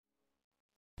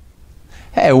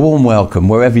Hey, a warm welcome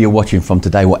wherever you're watching from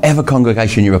today, whatever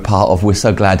congregation you're a part of. We're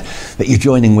so glad that you're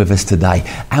joining with us today.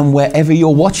 And wherever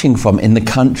you're watching from in the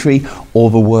country or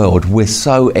the world, we're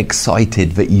so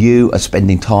excited that you are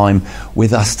spending time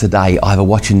with us today, either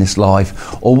watching this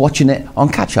live or watching it on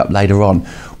catch-up later on.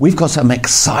 We've got some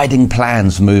exciting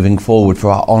plans moving forward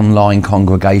for our online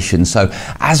congregation. So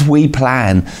as we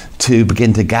plan to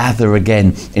begin to gather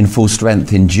again in full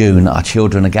strength in June, our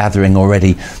children are gathering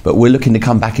already, but we're looking to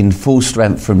come back in full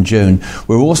strength from June.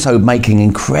 We're also making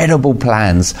incredible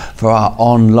plans for our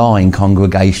online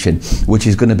congregation, which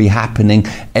is going to be happening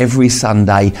every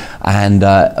Sunday. And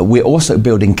we're also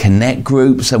building connect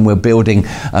groups, and we're building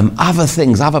other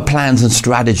things, other plans and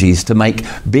strategies to make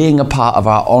being a part of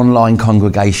our online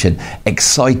congregation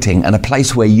exciting and a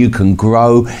place where you can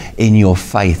grow in your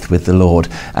faith with the Lord.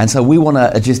 And so we want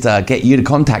to just get you to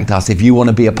contact us if you want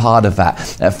to be a part of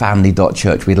that at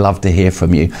family.church. We'd love to hear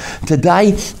from you.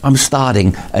 Today, I'm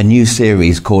starting a new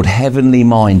series called Heavenly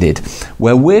Minded,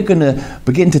 where we're going to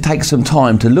begin to take some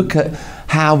time to look at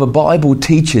how the Bible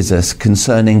teaches us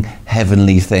concerning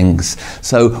heavenly things.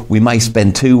 So we may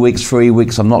spend 2 weeks, 3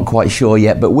 weeks, I'm not quite sure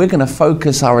yet, but we're going to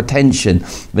focus our attention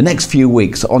the next few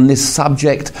weeks on this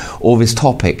subject or this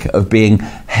topic of being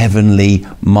heavenly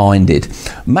minded.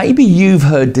 Maybe you've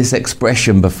heard this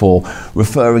expression before,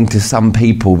 referring to some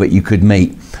people that you could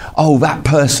meet. Oh, that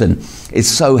person is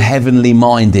so heavenly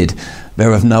minded,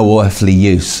 they're of no earthly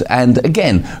use. And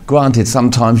again, granted,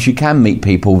 sometimes you can meet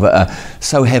people that are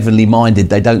so heavenly minded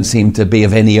they don't seem to be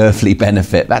of any earthly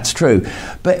benefit. That's true.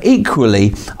 But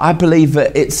equally, I believe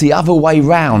that it's the other way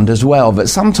round as well, that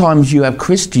sometimes you have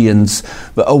Christians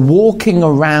that are walking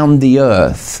around the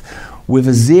earth with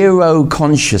a zero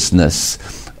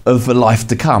consciousness of the life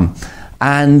to come.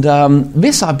 And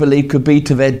this, I believe, could be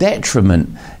to their detriment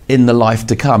in the life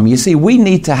to come. You see, we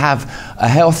need to have a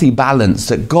healthy balance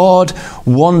that God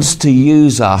wants to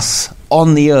use us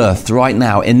on the earth right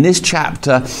now. In this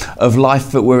chapter of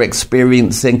life that we're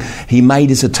experiencing, He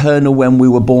made us eternal when we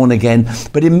were born again.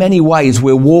 But in many ways,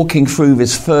 we're walking through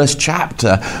this first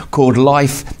chapter called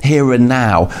Life Here and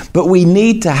Now. But we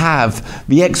need to have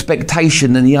the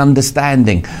expectation and the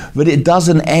understanding that it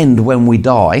doesn't end when we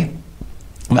die.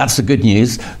 That's the good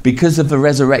news. Because of the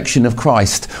resurrection of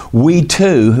Christ, we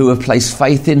too, who have placed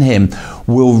faith in Him,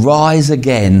 will rise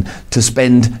again to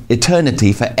spend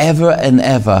eternity forever and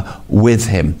ever with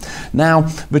Him. Now,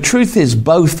 the truth is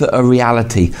both are a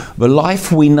reality. The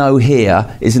life we know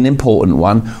here is an important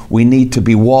one. We need to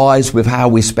be wise with how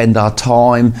we spend our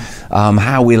time,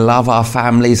 how we love our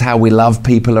families, how we love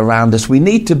people around us. We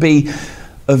need to be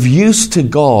of use to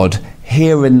God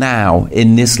here and now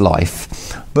in this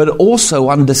life, but also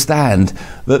understand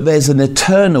that there's an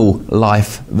eternal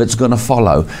life that's going to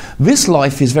follow. This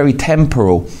life is very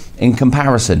temporal in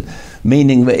comparison,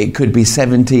 meaning that it could be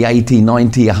 70, 80,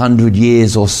 90, 100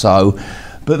 years or so.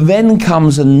 But then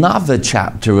comes another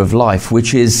chapter of life,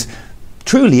 which is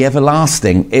truly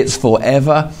everlasting. It's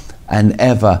forever and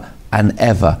ever and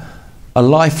ever. A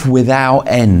life without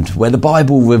end, where the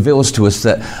Bible reveals to us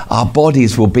that our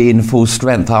bodies will be in full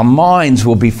strength, our minds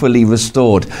will be fully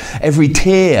restored, every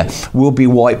tear will be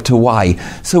wiped away.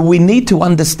 So we need to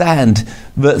understand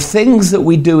that things that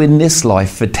we do in this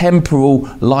life, the temporal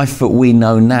life that we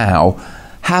know now,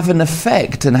 have an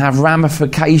effect and have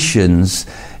ramifications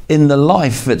in the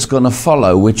life that's going to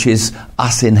follow, which is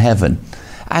us in heaven.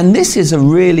 And this is a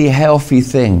really healthy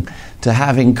thing, to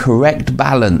having correct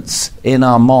balance in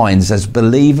our minds as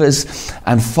believers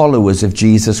and followers of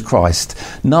Jesus Christ.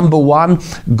 Number one,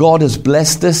 God has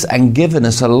blessed us and given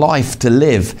us a life to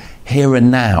live here and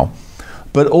now.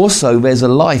 But also there's a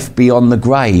life beyond the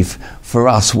grave for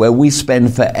us where we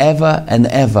spend forever and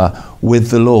ever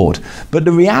with the Lord. But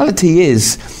the reality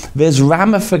is there's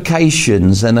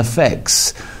ramifications and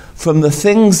effects from the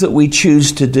things that we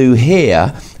choose to do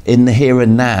here in the here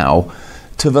and now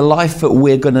to the life that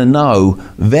we're going to know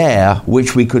there,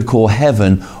 which we could call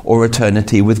heaven or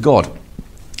eternity with God.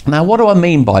 Now, what do I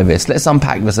mean by this? Let's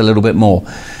unpack this a little bit more.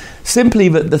 Simply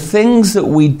that the things that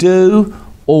we do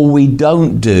or we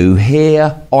don't do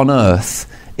here on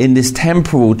earth in this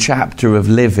temporal chapter of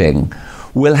living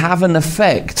will have an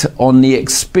effect on the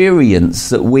experience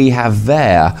that we have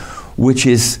there, which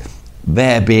is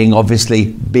there being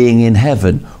obviously being in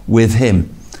heaven with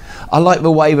Him. I like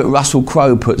the way that Russell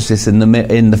Crowe puts this in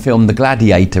the film The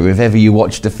Gladiator. If ever you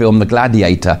watched the film The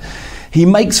Gladiator, he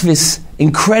makes this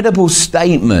incredible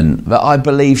statement that I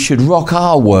believe should rock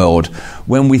our world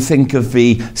when we think of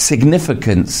the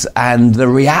significance and the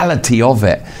reality of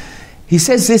it. He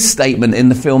says this statement in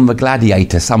the film The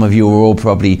Gladiator. Some of you are all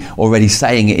probably already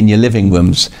saying it in your living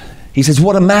rooms. He says,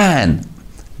 "What a man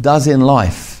does in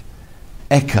life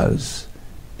echoes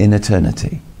in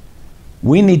eternity.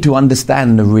 We need to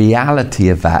understand the reality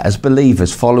of that as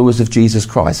believers, followers of Jesus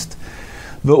Christ.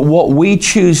 That what we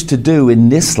choose to do in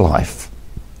this life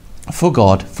for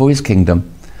God, for his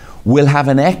kingdom, will have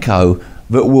an echo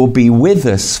that will be with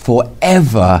us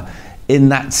forever in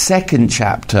that second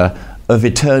chapter of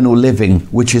eternal living,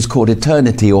 which is called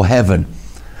eternity or heaven.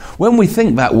 When we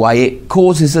think that way, it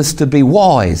causes us to be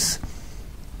wise,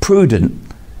 prudent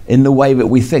in the way that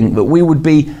we think, that we would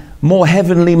be more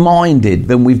heavenly minded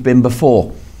than we've been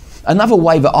before. Another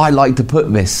way that I like to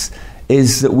put this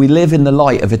is that we live in the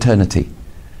light of eternity.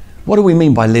 What do we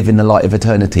mean by live in the light of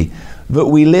eternity? That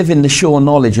we live in the sure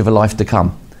knowledge of a life to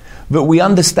come. That we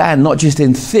understand, not just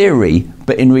in theory,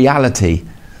 but in reality,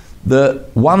 that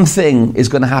one thing is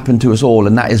going to happen to us all,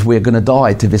 and that is we're going to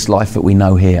die to this life that we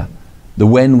know here. The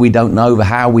when we don't know, the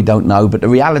how we don't know, but the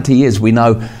reality is we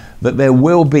know that there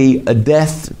will be a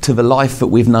death to the life that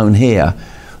we've known here.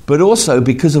 But also,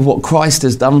 because of what Christ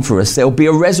has done for us, there'll be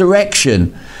a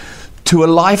resurrection to a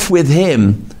life with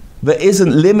him that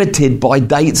isn't limited by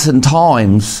dates and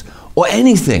times or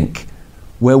anything,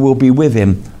 where we'll be with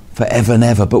him forever and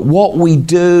ever. But what we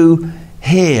do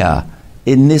here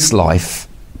in this life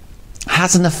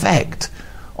has an effect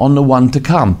on the one to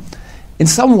come. In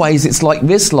some ways, it's like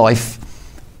this life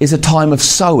is a time of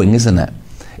sowing, isn't it?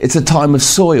 It's a time of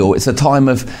soil. It's a time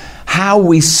of how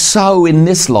we sow in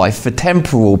this life, the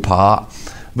temporal part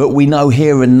that we know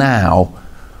here and now,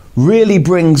 really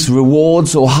brings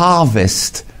rewards or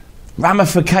harvest,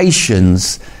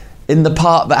 ramifications in the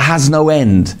part that has no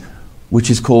end, which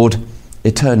is called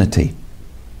eternity.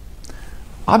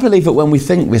 I believe that when we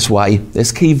think this way,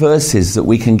 there's key verses that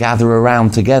we can gather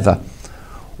around together.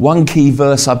 One key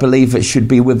verse I believe that should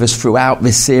be with us throughout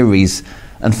this series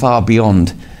and far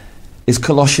beyond is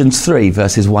Colossians 3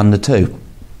 verses 1 to 2,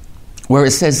 where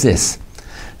it says this: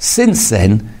 "Since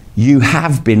then you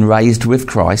have been raised with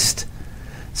Christ,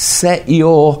 set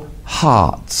your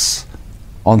hearts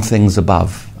on things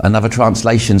above." Another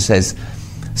translation says,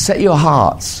 "Set your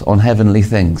hearts on heavenly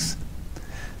things."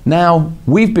 Now,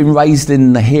 we've been raised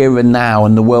in the here and now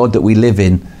and the world that we live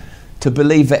in to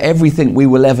believe that everything we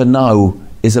will ever know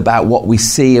is about what we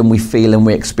see and we feel and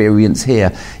we experience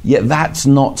here. Yet that's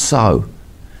not so.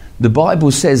 The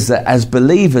Bible says that as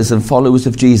believers and followers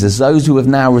of Jesus, those who have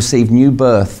now received new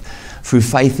birth through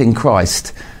faith in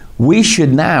Christ, we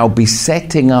should now be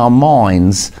setting our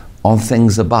minds on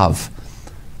things above,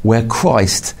 where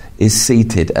Christ is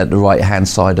seated at the right-hand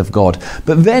side of God.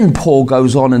 But then Paul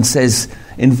goes on and says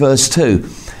in verse 2,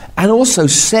 "And also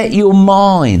set your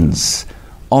minds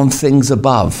on things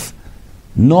above,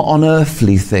 not on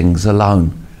earthly things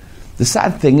alone." The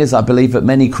sad thing is, I believe that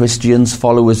many Christians,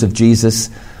 followers of Jesus,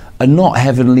 are not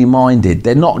heavenly minded.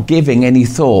 They're not giving any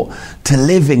thought to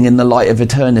living in the light of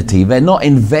eternity. They're not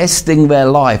investing their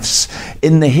lives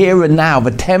in the here and now,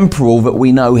 the temporal that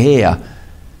we know here,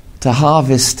 to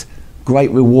harvest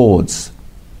great rewards,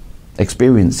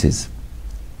 experiences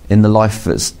in the life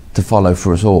that's to follow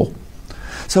for us all.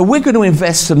 So we're going to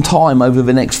invest some time over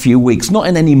the next few weeks, not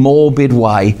in any morbid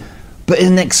way, but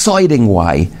in an exciting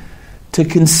way, to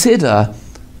consider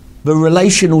the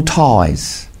relational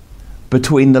ties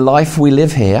between the life we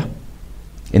live here,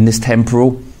 in this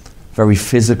temporal, very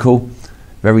physical,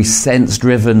 very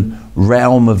sense-driven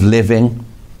realm of living,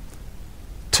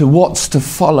 to what's to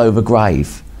follow the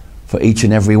grave for each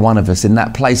and every one of us in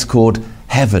that place called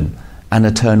heaven and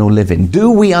eternal living. Do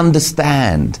we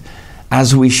understand,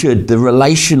 as we should, the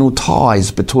relational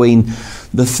ties between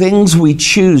the things we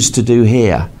choose to do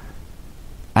here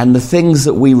and the things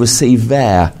that we receive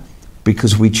there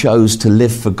because we chose to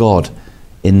live for God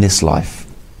in this life?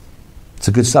 It's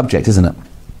a good subject, isn't it?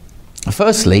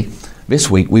 Firstly,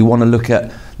 this week we want to look at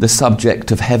the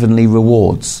subject of heavenly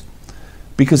rewards.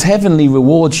 Because heavenly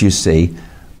rewards, you see,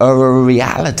 are a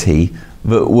reality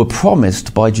that were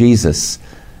promised by Jesus,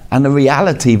 and a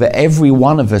reality that every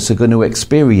one of us are going to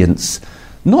experience,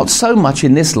 not so much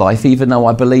in this life, even though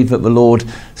I believe that the Lord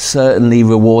certainly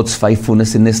rewards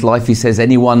faithfulness in this life. He says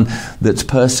anyone that's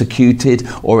persecuted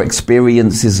or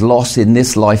experiences loss in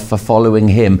this life for following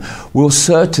him will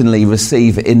certainly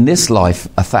receive in this life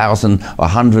 1,000 or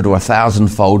 100 or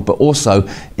 1,000-fold, but also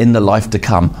in the life to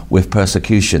come with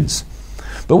persecutions.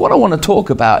 But what I want to talk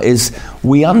about is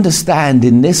we understand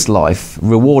in this life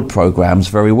reward programs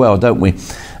very well, don't we?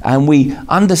 And we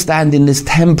understand in this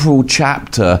temporal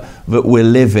chapter that we're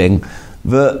living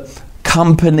that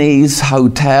companies,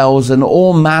 hotels, and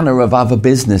all manner of other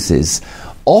businesses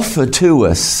offer to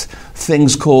us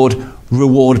things called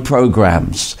reward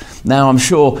programs. Now, I'm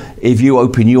sure if you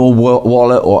open your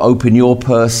wallet or open your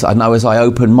purse, I know as I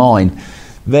open mine,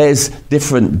 There's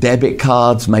different debit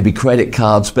cards, maybe credit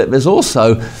cards, but there's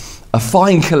also a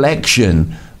fine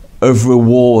collection of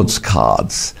rewards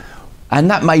cards. And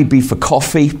that may be for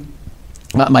coffee,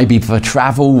 that may be for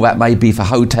travel, that may be for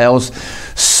hotels,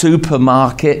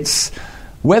 supermarkets.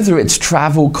 Whether it's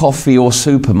travel, coffee or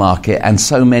supermarket and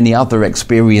so many other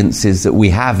experiences that we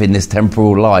have in this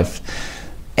temporal life,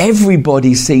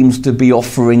 everybody seems to be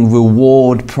offering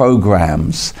reward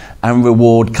programs and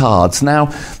reward cards. Now,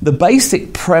 the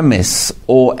basic premise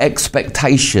or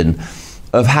expectation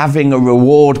of having a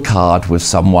reward card with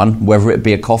someone, whether it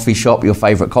be a coffee shop, your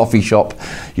favourite coffee shop,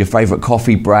 your favourite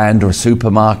coffee brand or a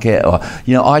supermarket, or,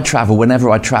 I travel, whenever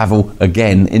I travel,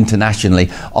 again, internationally,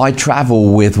 I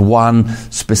travel with one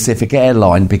specific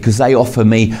airline because they offer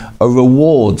me a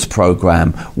rewards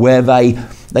program where they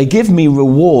give me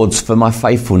rewards for my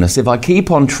faithfulness. If I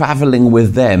keep on traveling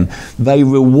with them, they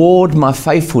reward my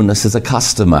faithfulness as a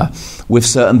customer with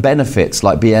certain benefits,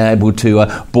 like being able to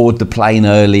board the plane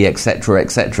early, etc.,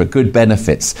 etc. Good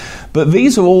benefits. But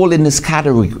these are all in this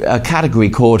category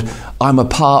called I'm a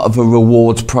part of a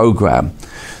rewards program.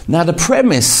 Now, the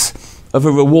premise of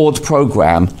a rewards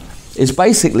program is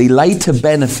basically later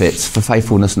benefits for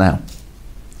faithfulness now.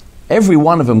 Every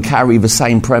one of them carry the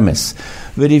same premise,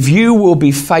 that if you will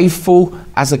be faithful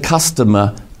as a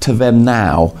customer to them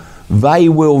now, they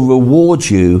will reward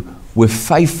you with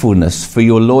faithfulness for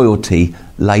your loyalty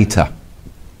later.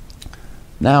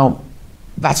 Now,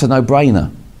 that's a no-brainer.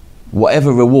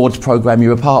 Whatever rewards program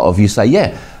you're a part of, you say,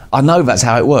 yeah, I know that's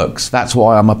how it works. That's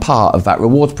why I'm a part of that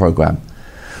rewards program.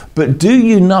 But do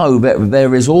you know that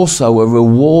there is also a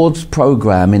rewards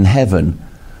program in heaven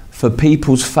for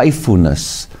people's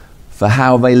faithfulness, for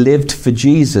how they lived for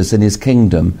Jesus and his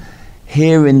kingdom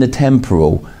here in the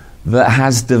temporal, that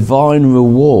has divine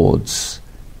rewards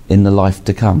in the life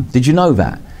to come? Did you know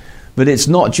that? But it's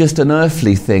not just an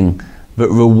earthly thing, that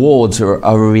rewards are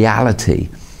a reality.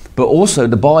 But also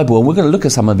the Bible, and we're going to look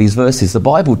at some of these verses, the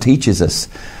Bible teaches us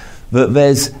that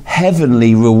there's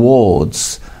heavenly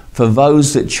rewards for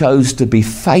those that chose to be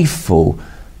faithful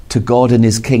to God and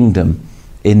his kingdom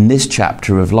in this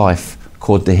chapter of life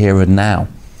called the here and now.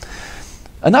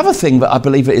 Another thing that I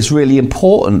believe is really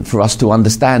important for us to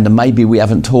understand, and maybe we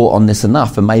haven't taught on this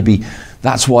enough, and maybe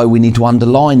that's why we need to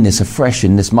underline this afresh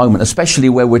in this moment, especially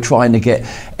where we're trying to get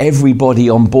everybody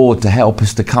on board to help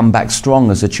us to come back strong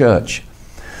as a church.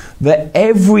 That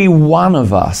every one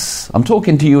of us, I'm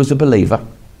talking to you as a believer,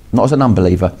 not as an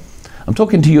unbeliever, I'm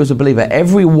talking to you as a believer,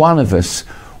 every one of us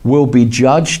will be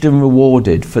judged and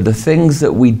rewarded for the things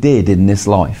that we did in this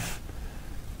life,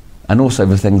 and also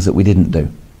the things that we didn't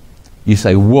do. You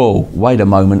say, whoa, wait a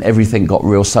moment, everything got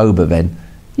real sober then.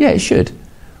 Yeah, it should.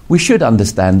 We should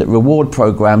understand that reward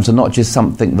programs are not just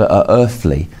something that are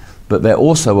earthly, but they're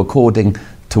also according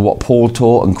to what Paul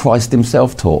taught and Christ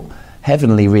himself taught,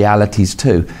 heavenly realities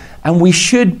too. And we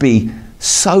should be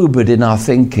sobered in our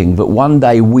thinking that one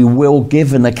day we will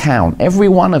give an account, every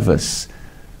one of us,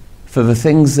 for the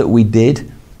things that we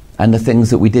did and the things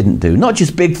that we didn't do. Not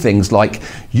just big things like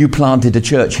you planted a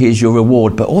church, here's your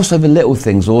reward, but also the little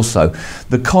things also.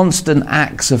 The constant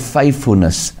acts of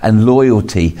faithfulness and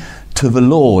loyalty to the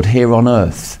Lord here on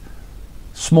earth,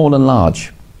 small and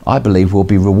large, I believe will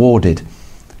be rewarded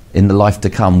in the life to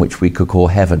come, which we could call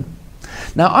heaven.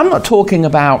 Now, I'm not talking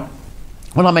about,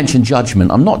 when I mention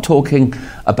judgment, I'm not talking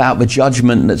about the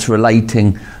judgment that's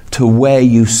relating to where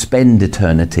you spend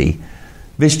eternity.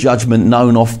 This judgment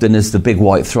known often as the big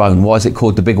white throne. Why is it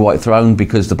called the big white throne?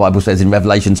 Because the Bible says in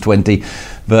Revelation 20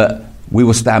 that we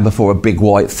will stand before a big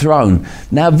white throne.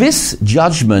 Now, this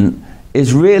judgment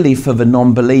is really for the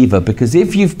non-believer, because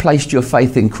if you've placed your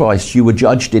faith in Christ, you were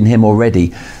judged in him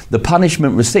already. The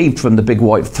punishment received from the big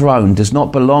white throne does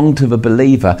not belong to the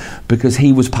believer, because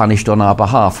he was punished on our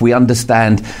behalf. We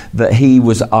understand that he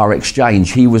was our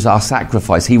exchange, he was our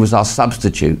sacrifice, he was our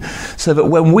substitute. So that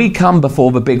when we come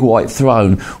before the big white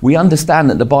throne, we understand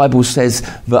that the Bible says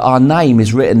that our name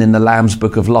is written in the Lamb's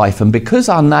Book of Life. And because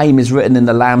our name is written in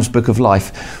the Lamb's Book of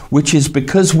Life, which is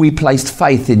because we placed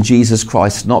faith in Jesus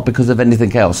Christ, not because of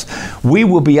anything else, we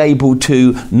will be able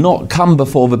to not come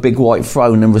before the big white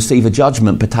throne and receive a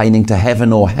judgment pertaining to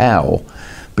heaven or hell,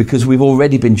 because we've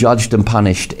already been judged and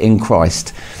punished in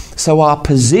Christ. So our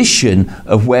position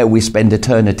of where we spend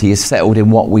eternity is settled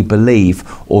in what we believe,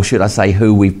 or should I say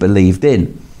who we've believed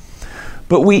in.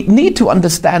 But we need to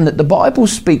understand that the Bible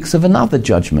speaks of another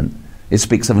judgment. It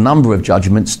speaks of a number of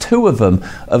judgments. Two of them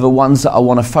are the ones that I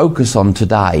want to focus on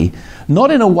today,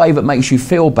 not in a way that makes you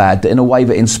feel bad, but in a way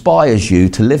that inspires you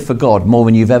to live for God more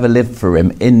than you've ever lived for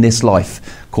him in this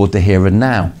life called the here and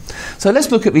now. So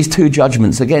let's look at these two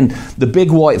judgments. Again, the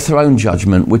big white throne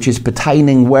judgment, which is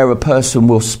pertaining where a person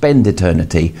will spend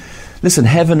eternity. Listen,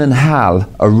 heaven and hell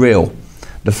are real.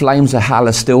 The flames of hell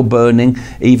are still burning,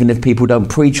 even if people don't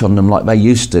preach on them like they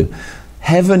used to.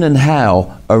 Heaven and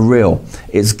hell are real.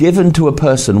 It's given to a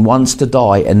person once to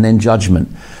die and then judgment.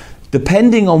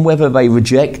 Depending on whether they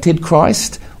rejected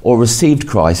Christ or received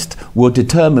Christ will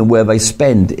determine where they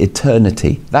spend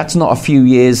eternity. That's not a few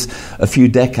years, a few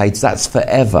decades, that's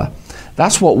forever.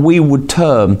 That's what we would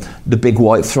term the big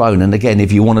white throne. And again,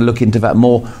 if you want to look into that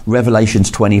more,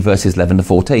 Revelations 20 verses 11 to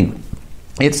 14.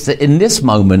 It's in this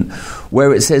moment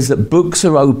where it says that books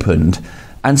are opened,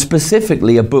 and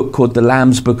specifically a book called the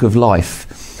Lamb's Book of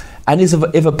Life. And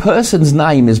if a person's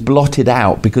name is blotted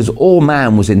out, because all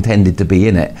man was intended to be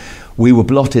in it, we were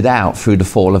blotted out through the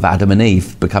fall of Adam and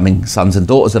Eve, becoming sons and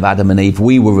daughters of Adam and Eve,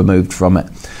 we were removed from it.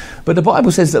 But the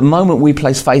Bible says that the moment we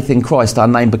place faith in Christ, our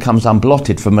name becomes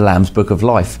unblotted from the Lamb's Book of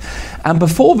Life. And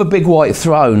before the big white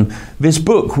throne, this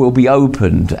book will be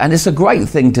opened. And it's a great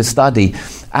thing to study.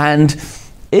 And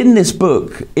in this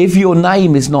book, if your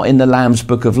name is not in the Lamb's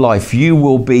Book of Life, you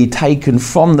will be taken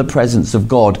from the presence of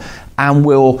God and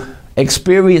will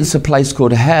experience a place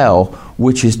called hell,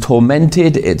 which is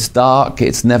tormented, it's dark,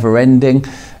 it's never ending.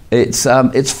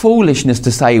 It's foolishness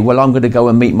to say, well, I'm going to go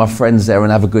and meet my friends there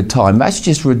and have a good time. That's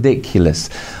just ridiculous.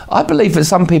 I believe that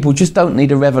some people just don't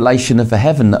need a revelation of the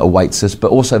heaven that awaits us,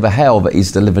 but also the hell that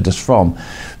he's delivered us from.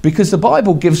 Because the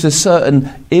Bible gives us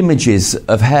certain images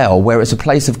of hell where it's a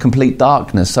place of complete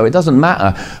darkness. So it doesn't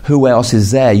matter who else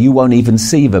is there. You won't even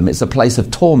see them. It's a place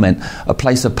of torment, a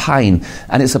place of pain,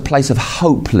 and it's a place of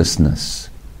hopelessness.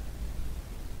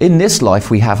 In this life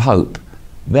we have hope.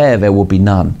 There will be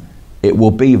none. It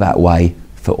will be that way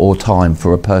for all time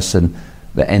for a person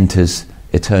that enters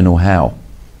eternal hell.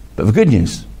 But the good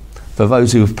news, for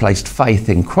those who have placed faith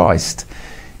in Christ,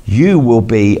 you will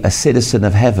be a citizen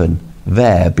of heaven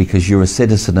there because you're a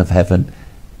citizen of heaven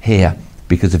here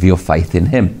because of your faith in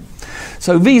him.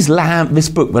 So this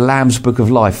book, the Lamb's Book of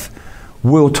Life,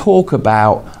 will talk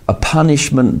about a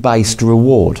punishment-based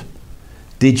reward.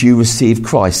 Did you receive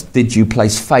Christ? Did you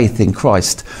place faith in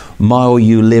Christ while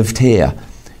you lived here?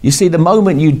 You see, the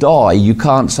moment you die, you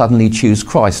can't suddenly choose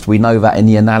Christ. We know that in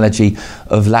the analogy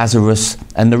of Lazarus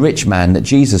and the rich man that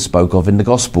Jesus spoke of in the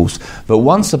Gospels. But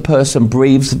once a person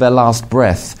breathes their last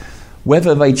breath,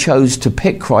 whether they chose to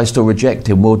pick Christ or reject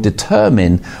him will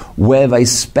determine where they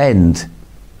spend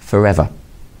forever.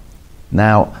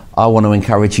 Now, I want to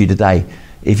encourage you today,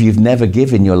 if you've never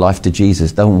given your life to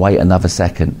Jesus, don't wait another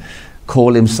second.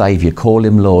 Call him Saviour, call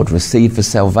him Lord, receive the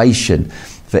salvation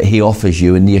that he offers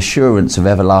you and the assurance of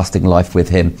everlasting life with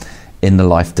him in the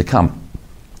life to come.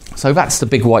 So that's the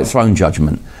big white throne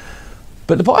judgment.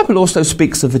 But the Bible also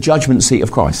speaks of the judgment seat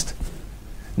of Christ.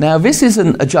 Now, this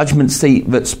isn't a judgment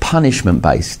seat that's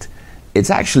punishment-based. It's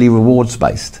actually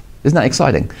rewards-based. Isn't that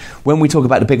exciting? When we talk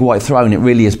about the big white throne, it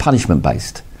really is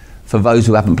punishment-based for those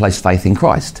who haven't placed faith in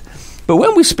Christ. But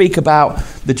when we speak about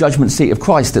the judgment seat of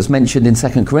Christ that's mentioned in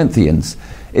 2 Corinthians,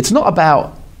 it's not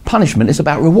about punishment, it's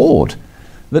about reward.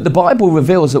 That the Bible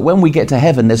reveals that when we get to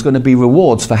heaven, there's going to be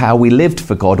rewards for how we lived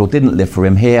for God or didn't live for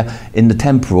him here in the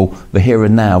temporal, the here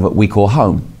and now that we call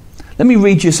home. Let me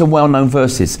read you some well-known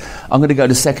verses. I'm going to go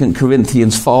to 2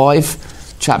 Corinthians 5,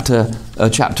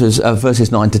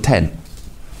 verses 9 to 10.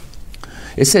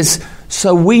 It says,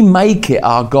 so we make it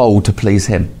our goal to please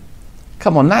him.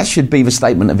 Come on, that should be the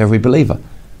statement of every believer.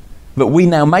 That we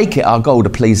now make it our goal to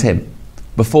please him.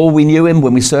 Before we knew him,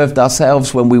 when we served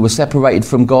ourselves, when we were separated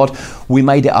from God, we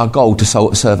made it our goal to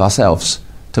serve ourselves,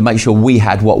 to make sure we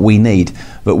had what we need,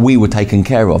 that we were taken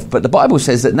care of. But the Bible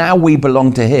says that now we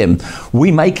belong to him,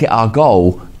 we make it our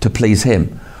goal to please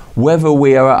him, whether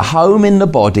we are at home in the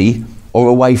body or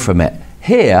away from it,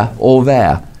 here or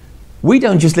there. We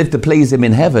don't just live to please him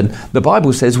in heaven. The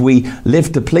Bible says we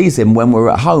live to please him when we're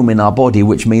at home in our body,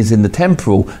 which means in the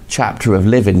temporal chapter of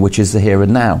living, which is the here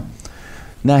and now.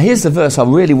 Now, here's the verse I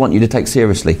really want you to take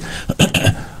seriously.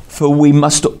 For we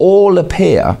must all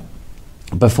appear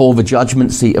before the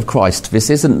judgment seat of Christ.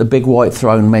 This isn't the big white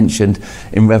throne mentioned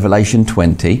in Revelation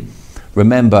 20.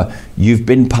 Remember, you've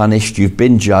been punished, you've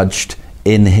been judged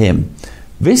in him.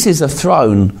 This is a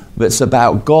throne that's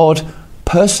about God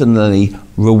personally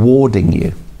rewarding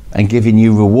you and giving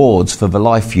you rewards for the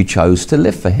life you chose to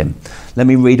live for him. Let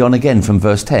me read on again from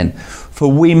verse 10.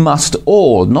 For we must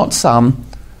all, not some,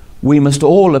 we must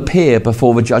all appear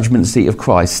before the judgment seat of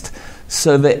Christ,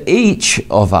 so that each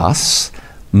of us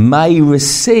may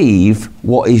receive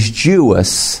what is due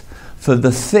us for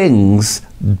the things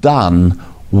done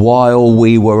while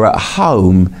we were at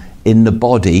home in the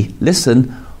body, listen,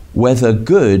 whether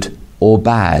good or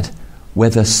bad,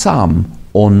 whether some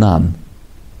or none.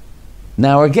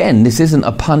 Now again, this isn't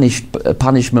a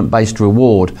punishment-based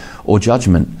reward or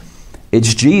judgment.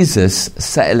 It's Jesus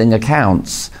settling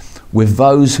accounts with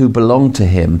those who belong to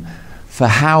him for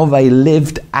how they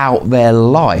lived out their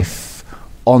life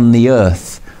on the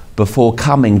earth before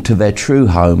coming to their true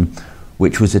home,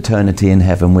 which was eternity in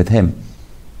heaven with him.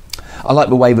 I like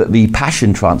the way that the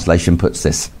Passion Translation puts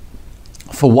this.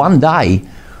 For one day,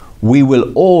 we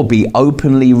will all be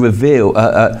openly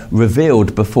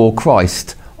revealed before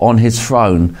Christ on his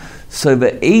throne, so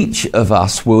that each of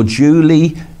us will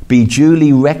be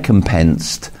duly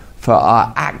recompensed for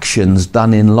our actions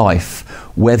done in life,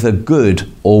 whether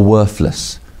good or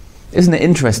worthless. Isn't it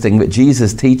interesting that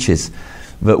Jesus teaches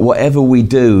that whatever we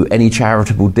do, any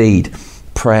charitable deed,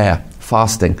 prayer,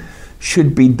 fasting,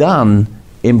 should be done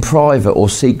in private or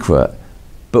secret,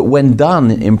 but when done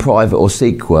in private or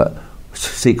secret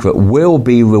will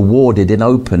be rewarded in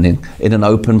an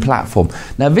open platform.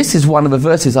 Now this is one of the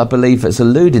verses I believe that's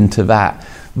alluding to that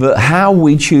how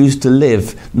we choose to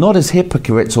live, not as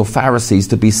hypocrites or Pharisees,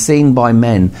 to be seen by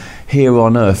men here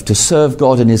on earth, to serve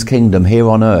God in his kingdom here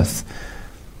on earth,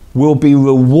 will be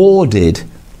rewarded.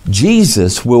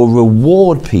 Jesus will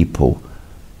reward people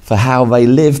for how they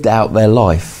lived out their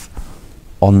life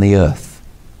on the earth.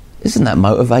 Isn't that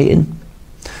motivating?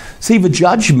 See, the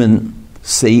judgment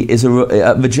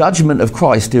the judgment of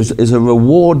Christ is a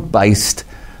reward-based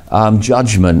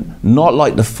judgment, not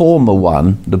like the former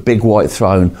one, the big white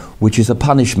throne, which is a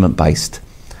punishment-based.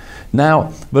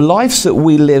 Now, the lives that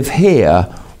we live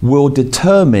here will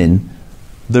determine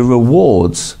the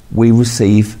rewards we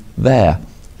receive there.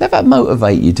 Let that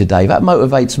motivate you today. That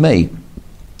motivates me.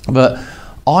 But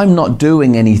I'm not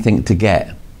doing anything to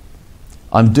get.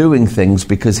 I'm doing things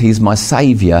because he's my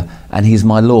Saviour and he's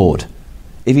my Lord.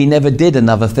 If he never did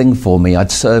another thing for me,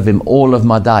 I'd serve him all of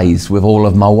my days with all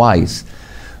of my ways.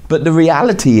 But the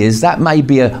reality is that may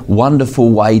be a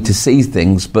wonderful way to see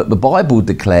things, but the Bible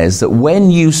declares that when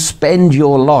you spend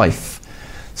your life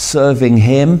serving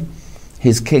him,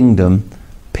 his kingdom,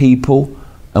 people,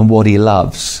 and what he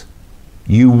loves,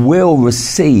 you will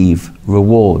receive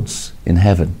rewards in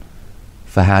heaven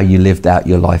for how you lived out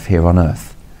your life here on earth.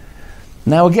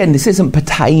 Now again, this isn't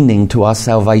pertaining to our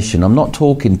salvation. I'm not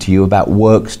talking to you about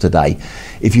works today.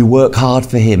 If you work hard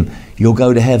for him, you'll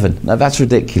go to heaven. No, that's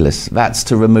ridiculous. That's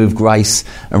to remove grace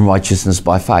and righteousness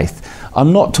by faith.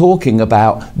 I'm not talking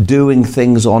about doing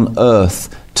things on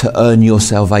earth to earn your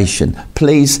salvation.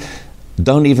 Please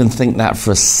don't even think that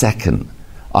for a second.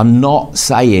 I'm not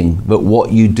saying that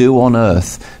what you do on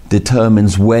earth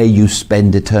determines where you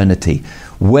spend eternity.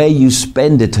 Where you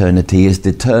spend eternity is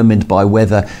determined by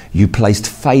whether you placed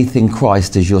faith in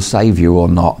Christ as your Saviour or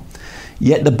not.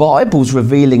 Yet the Bible's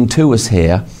revealing to us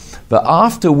here that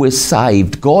after we're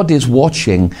saved, God is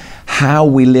watching how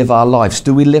we live our lives.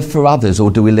 Do we live for others or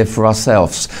do we live for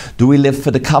ourselves? Do we live for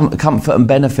the comfort and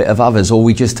benefit of others, or are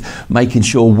we just making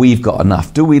sure we've got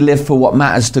enough? Do we live for what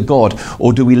matters to God,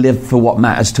 or do we live for what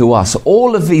matters to us?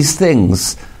 All of these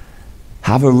things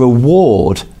have a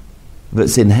reward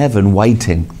that's in heaven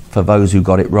waiting for those who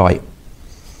got it right.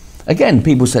 Again,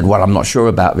 people said, well, I'm not sure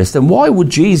about this. Then why would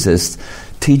Jesus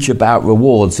teach about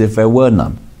rewards if there were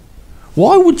none?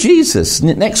 Why would Jesus,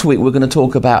 next week we're going to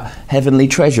talk about heavenly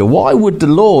treasure. Why would the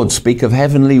Lord speak of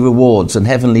heavenly rewards and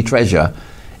heavenly treasure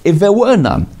if there were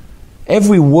none?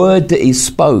 Every word that he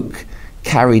spoke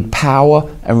carried power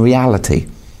and reality.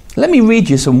 Let me read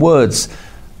you some words,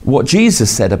 what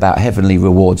Jesus said about heavenly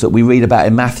rewards that we read about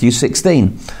in Matthew 16,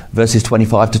 verses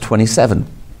 25 to 27.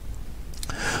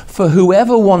 For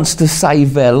whoever wants to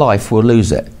save their life will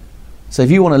lose it. So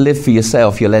if you want to live for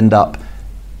yourself, you'll end up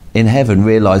in heaven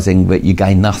realizing that you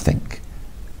gain nothing.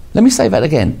 Let me say that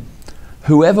again.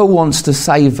 Whoever wants to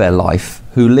save their life,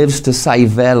 who lives to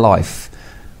save their life,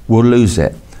 will lose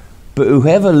it. But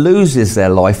whoever loses their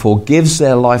life or gives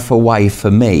their life away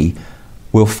for me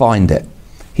will find it.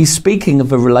 He's speaking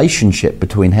of a relationship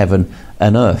between heaven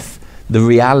and earth, the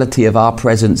reality of our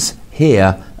presence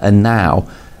here and now,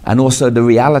 and also the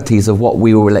realities of what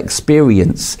we will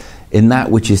experience in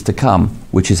that which is to come,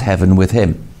 which is heaven with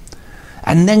him.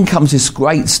 And then comes this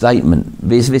great statement.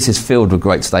 This is filled with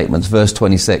great statements. Verse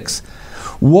 26.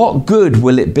 What good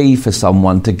will it be for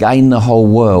someone to gain the whole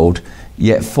world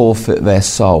yet forfeit their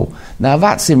soul? Now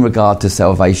that's in regard to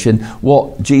salvation.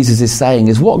 What Jesus is saying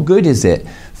is, what good is it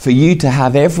for you to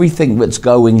have everything that's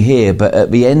going here, but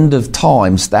at the end of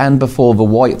time stand before the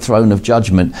white throne of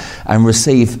judgment and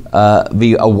receive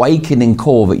the awakening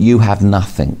call that you have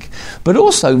nothing. But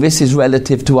also this is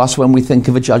relative to us when we think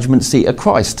of a judgment seat of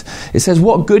Christ. It says,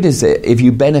 what good is it if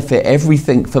you benefit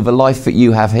everything for the life that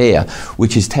you have here,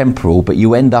 which is temporal, but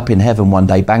you end up in heaven one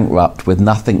day bankrupt with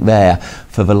nothing there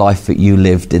for the life that you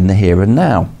lived in the here and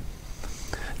now.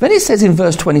 Then it says in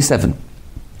verse 27,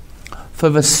 for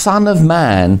the Son of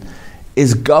Man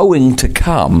is going to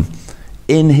come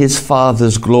in his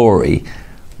Father's glory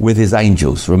with his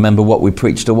angels. Remember what we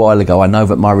preached a while ago. I know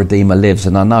that my Redeemer lives,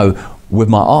 and I know with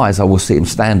my eyes I will see him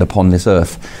stand upon this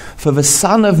earth. For the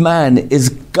Son of Man is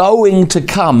going to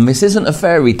come. This isn't a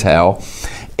fairy tale.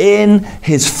 In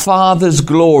his Father's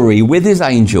glory with his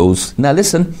angels. Now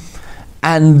listen.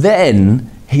 And then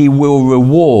he will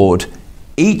reward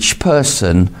each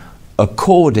person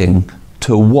according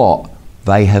to what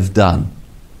they have done.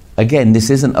 Again, this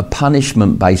isn't a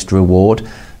punishment-based reward.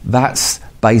 That's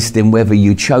based in whether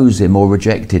you chose him or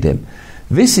rejected him.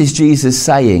 This is Jesus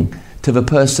saying to the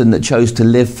person that chose to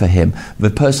live for him, the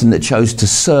person that chose to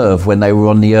serve when they were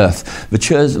on the earth,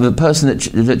 the person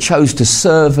that chose to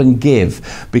serve and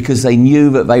give because they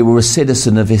knew that they were a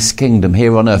citizen of his kingdom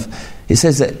here on earth. It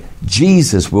says that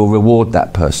Jesus will reward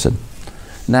that person.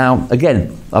 Now,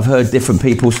 again, I've heard different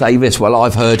people say this. Well,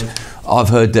 I've heard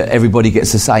that everybody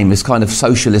gets the same. This kind of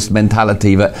socialist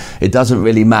mentality that it doesn't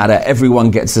really matter,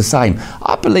 everyone gets the same.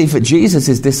 I believe that Jesus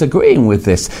is disagreeing with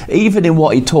this, even in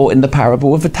what he taught in the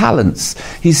parable of the talents.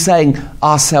 He's saying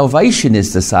our salvation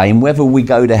is the same, whether we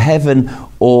go to heaven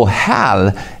or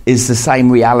hell is the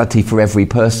same reality for every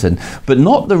person, but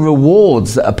not the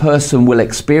rewards that a person will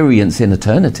experience in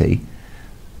eternity.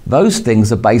 Those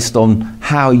things are based on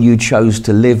how you chose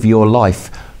to live your life,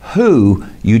 who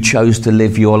you chose to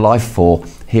live your life for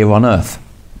here on earth.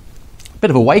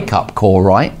 Bit of a wake-up call,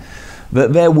 right?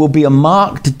 That there will be a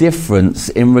marked difference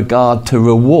in regard to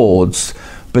rewards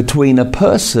between a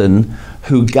person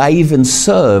who gave and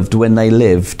served when they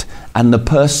lived and the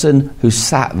person who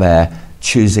sat there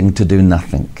choosing to do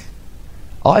nothing.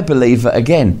 I believe that,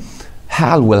 again,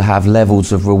 hell will have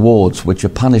levels of rewards which are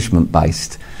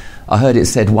punishment-based. I heard it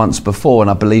said once before, and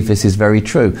I believe this is very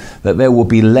true, that there will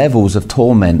be levels of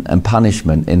torment and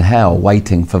punishment in hell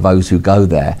waiting for those who go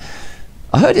there.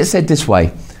 I heard it said this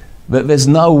way, that there's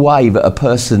no way that a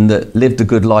person that lived a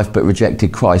good life but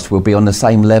rejected Christ will be on the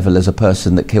same level as a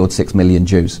person that killed 6 million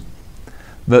Jews.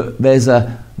 That there's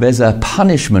a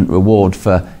punishment reward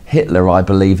for Hitler, I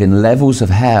believe, in levels of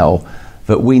hell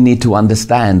that we need to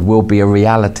understand will be a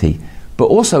reality. But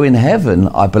also in heaven,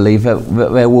 I believe that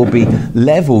there will be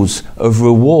levels of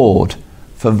reward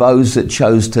for those that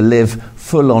chose to live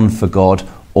full on for God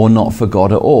or not for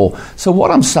God at all. So what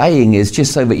I'm saying is,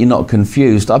 just so that you're not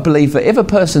confused, I believe that if a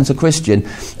person's a Christian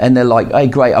and they're like, hey,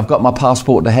 great, I've got my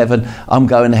passport to heaven, I'm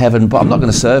going to heaven, but I'm not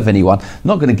going to serve anyone, I'm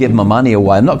not going to give my money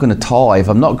away, I'm not going to tithe,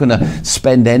 I'm not going to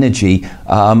spend energy,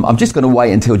 I'm just going to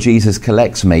wait until Jesus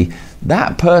collects me.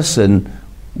 That person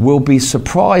will be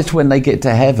surprised when they get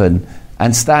to heaven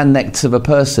and stand next to the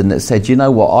person that said, you know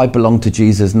what, I belong to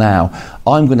Jesus now.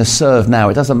 I'm going to serve now.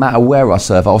 It doesn't matter where I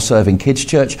serve. I'll serve in kids'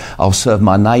 church. I'll serve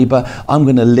my neighbour. I'm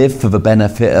going to live for the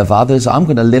benefit of others. I'm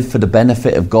going to live for the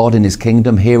benefit of God in his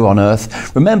kingdom here on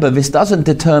earth. Remember, this doesn't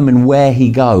determine where he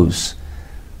goes,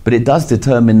 but it does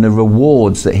determine the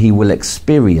rewards that he will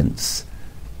experience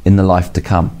in the life to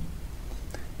come.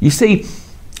 You see,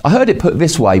 I heard it put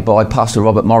this way by Pastor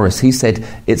Robert Morris. He said,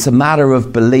 it's a matter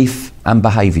of belief and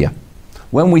behaviour.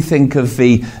 When we think of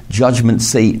the judgment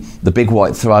seat, the big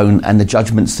white throne, and the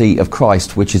judgment seat of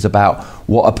Christ, which is about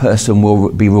what a person will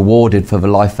be rewarded for the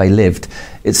life they lived,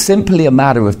 it's simply a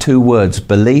matter of two words,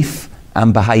 belief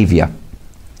and behaviour.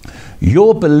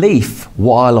 Your belief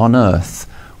while on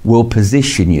earth will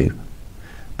position you.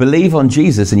 Believe on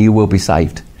Jesus and you will be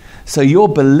saved. So your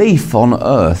belief on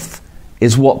earth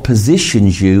is what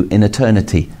positions you in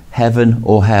eternity, heaven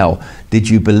or hell. Did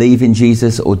you believe in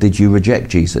Jesus or did you reject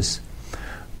Jesus?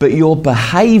 But your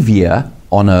behaviour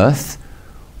on earth,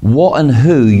 what and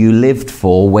who you lived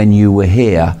for when you were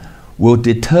here, will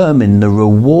determine the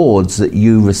rewards that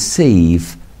you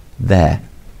receive there.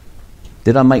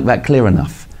 Did I make that clear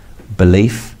enough?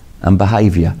 Belief and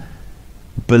behaviour.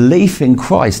 Belief in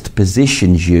Christ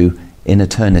positions you in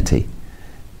eternity.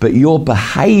 But your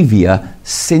behaviour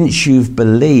since you've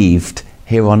believed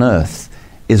here on earth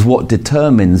is what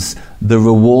determines the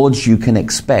rewards you can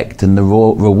expect and the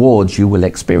rewards you will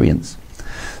experience.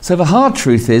 So the hard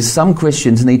truth is some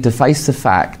Christians need to face the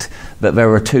fact that there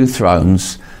are two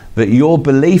thrones, that your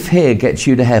belief here gets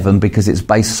you to heaven because it's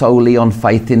based solely on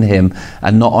faith in him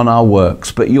and not on our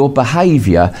works. But your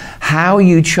behaviour, how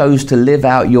you chose to live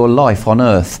out your life on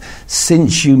earth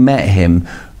since you met him,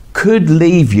 could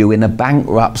leave you in a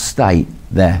bankrupt state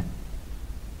there.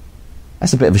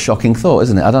 That's a bit of a shocking thought,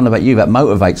 isn't it? I don't know about you, that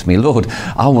motivates me. Lord,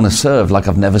 I want to serve like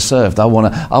I've never served. I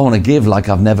want to give like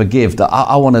I've never given.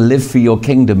 I want to live for your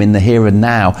kingdom in the here and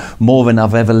now more than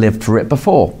I've ever lived for it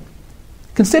before.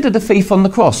 Consider the thief on the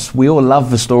cross. We all love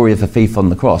the story of the thief on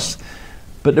the cross.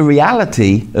 But the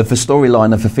reality of the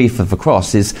storyline of the thief of the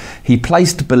cross is he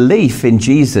placed belief in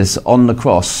Jesus on the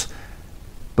cross.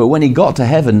 But when he got to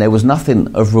heaven, there was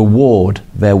nothing of reward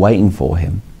there waiting for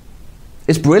him.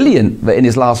 It's brilliant that in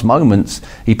his last moments,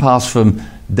 he passed from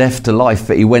death to life,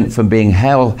 that he went from being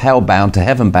hell-bound to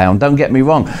heaven-bound. Don't get me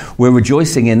wrong, we're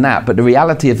rejoicing in that. But the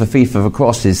reality of the thief of the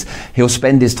cross is he'll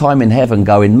spend his time in heaven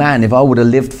going, man, if I would have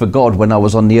lived for God when I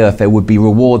was on the earth, there would be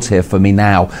rewards here for me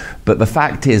now. But the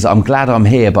fact is, I'm glad I'm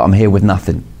here, but I'm here with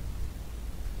nothing.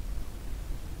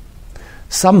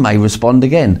 Some may respond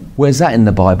again, where's that in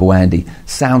the Bible, Andy?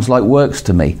 Sounds like works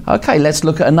to me. Okay, let's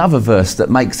look at another verse that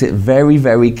makes it very,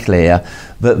 very clear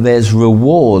that there's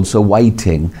rewards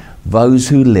awaiting those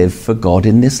who live for God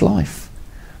in this life.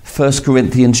 1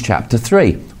 Corinthians chapter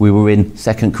 3. We were in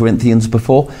 2 Corinthians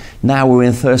before. Now we're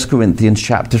in 1 Corinthians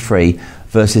chapter 3,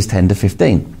 verses 10 to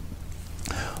 15.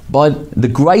 By the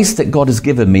grace that God has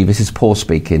given me, this is Paul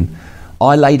speaking,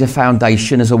 I laid a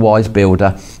foundation as a wise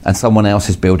builder and someone else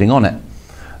is building on it.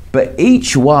 But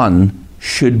each one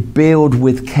should build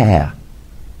with care.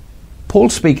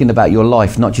 Paul's speaking about your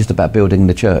life, not just about building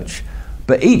the church.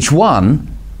 But each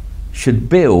one should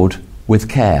build with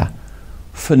care.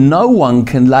 For no one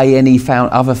can lay any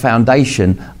other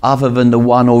foundation other than the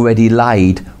one already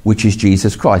laid, which is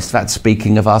Jesus Christ. That's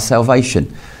speaking of our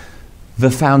salvation.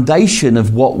 The foundation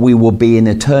of what we will be in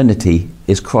eternity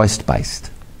is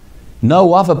Christ-based.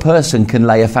 No other person can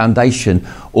lay a foundation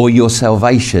or your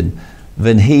salvation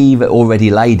than he that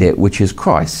already laid it, which is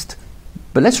Christ.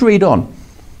 But let's read on.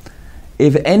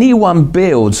 If anyone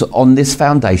builds on this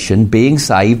foundation, being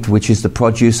saved, which is the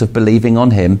produce of believing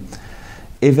on him,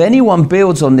 if anyone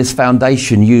builds on this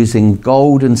foundation using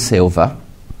gold and silver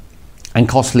and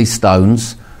costly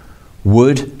stones,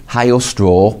 wood, hay or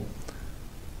straw,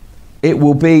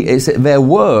 their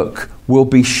work will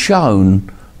be shown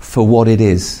for what it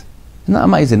is. Isn't that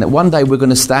amazing? That one day we're going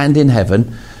to stand in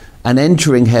heaven, and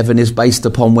entering heaven is based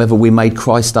upon whether we made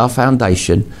Christ our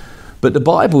foundation. But the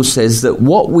Bible says that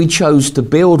what we chose to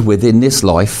build with in this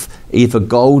life, either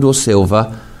gold or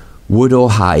silver, wood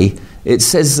or hay, it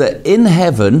says that in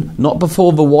heaven, not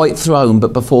before the white throne,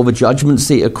 but before the judgment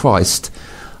seat of Christ,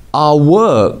 our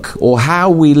work or how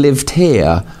we lived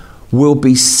here will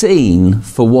be seen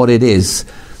for what it is,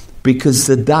 because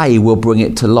the day will bring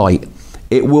it to light.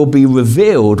 It will be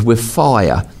revealed with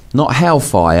fire, not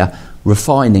hellfire,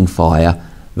 refining fire,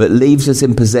 that leaves us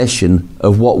in possession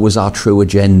of what was our true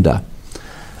agenda.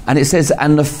 And it says,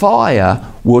 and the fire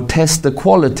will test the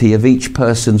quality of each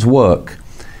person's work.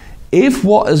 If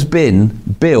what has been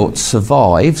built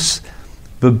survives,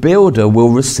 the builder will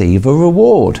receive a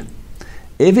reward.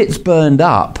 If it's burned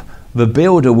up, the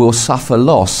builder will suffer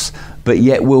loss, but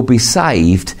yet will be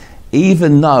saved,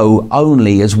 even though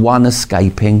only as one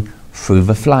escaping through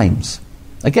the flames.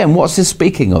 Again, what's this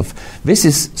speaking of? This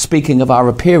is speaking of our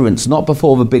appearance, not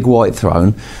before the big white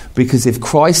throne, because if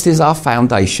Christ is our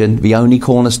foundation, the only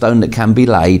cornerstone that can be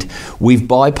laid, we've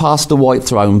bypassed the white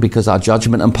throne because our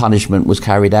judgment and punishment was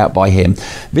carried out by him.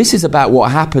 This is about what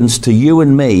happens to you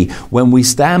and me when we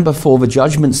stand before the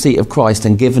judgment seat of Christ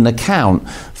and give an account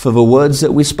for the words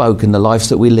that we spoke and the lives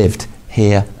that we lived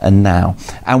here and now.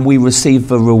 And we receive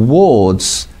the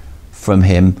rewards from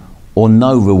him or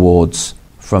no rewards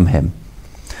from him.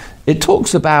 It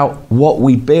talks about what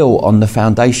we build on the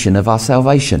foundation of our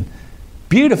salvation.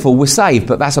 Beautiful, we're saved,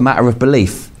 but that's a matter of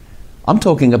belief. I'm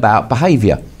talking about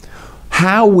behaviour.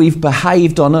 How we've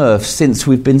behaved on earth since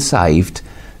we've been saved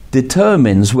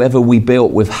determines whether we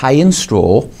built with hay and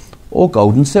straw or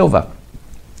gold and silver.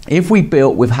 If we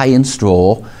built with hay and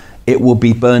straw, it will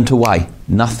be burnt away.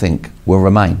 Nothing will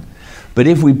remain. But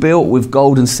if we built with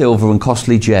gold and silver and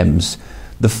costly gems,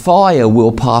 the fire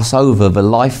will pass over the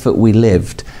life that we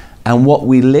lived, and what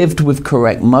we lived with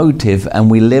correct motive and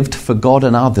we lived for God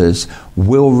and others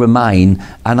will remain,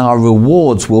 and our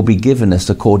rewards will be given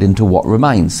us according to what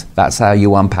remains. That's how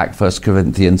you unpack 1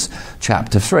 Corinthians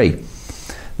chapter 3.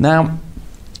 Now,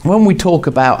 when we talk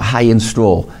about hay and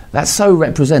straw, that so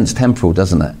represents temporal,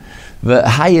 doesn't it? That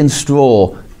hay and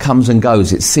straw comes and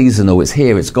goes, it's seasonal, it's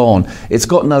here, it's gone. It's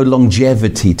got no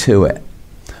longevity to it.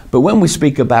 But when we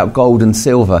speak about gold and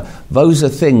silver, those are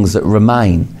things that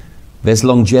remain. There's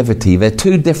longevity. They're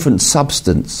two different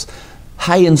substances.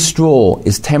 Hay and straw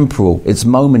is temporal, it's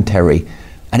momentary,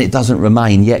 and it doesn't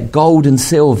remain. Yet gold and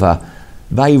silver,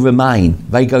 they remain.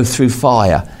 They go through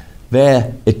fire.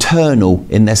 They're eternal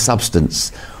in their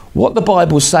substance. What the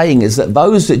Bible's saying is that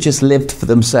those that just lived for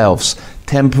themselves,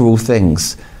 temporal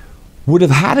things, would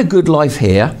have had a good life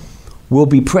here, will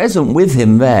be present with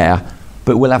him there,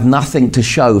 but will have nothing to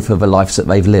show for the lives that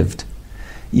they've lived.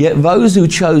 Yet those who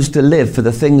chose to live for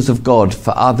the things of God,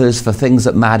 for others, for things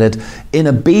that mattered, in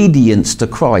obedience to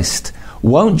Christ,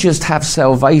 won't just have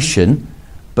salvation,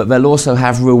 but they'll also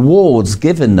have rewards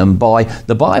given them by,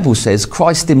 the Bible says,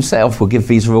 Christ himself will give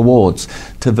these rewards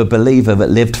to the believer that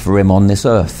lived for him on this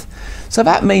earth. So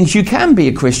that means you can be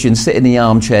a Christian, sit in the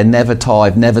armchair, never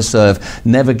tithe, never serve,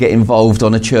 never get involved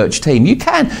on a church team. You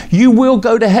can. You will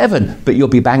go to heaven, but you'll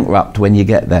be bankrupt when you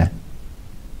get there.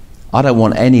 I don't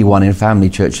want anyone in Family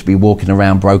Church to be walking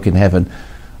around broke in heaven.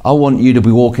 I want you to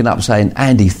be walking up saying,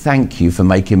 Andy, thank you for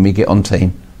making me get on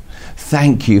team.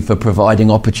 Thank you for providing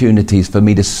opportunities for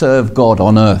me to serve God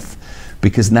on earth,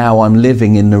 because now I'm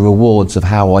living in the rewards of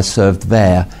how I served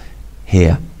there,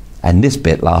 here. And this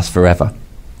bit lasts forever.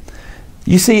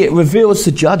 You see, it reveals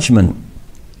the judgment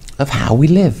of how we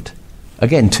lived.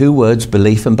 Again, two words,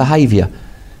 belief and behaviour.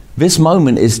 This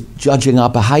moment is judging our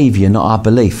behaviour, not our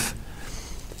belief.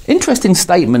 Interesting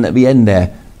statement at the end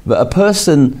there, that a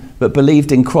person that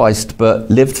believed in Christ but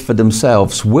lived for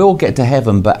themselves will get to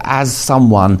heaven, but as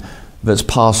someone that's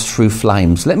passed through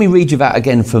flames. Let me read you that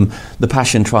again from the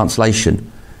Passion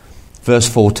Translation. Verse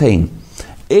 14.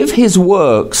 If his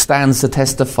work stands the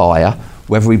test of fire,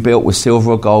 whether he built with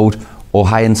silver or gold, or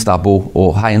hay and stubble,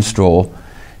 or hay and straw,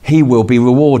 he will be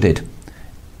rewarded.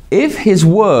 If his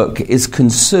work is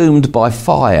consumed by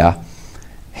fire,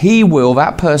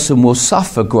 that person will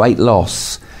suffer great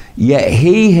loss, yet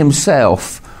he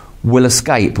himself will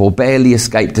escape or barely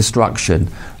escape destruction,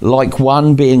 like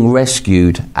one being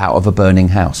rescued out of a burning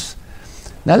house.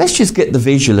 Now let's just get the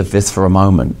visual of this for a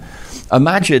moment.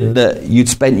 Imagine that you'd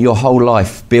spent your whole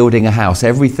life building a house.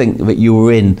 Everything that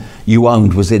you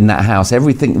owned was in that house.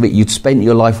 Everything that you'd spent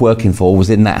your life working for was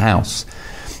in that house.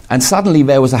 And suddenly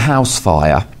there was a house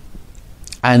fire,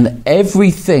 and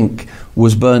everything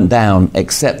was burnt down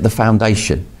except the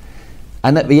foundation.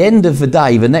 And at the end of the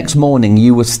day, the next morning,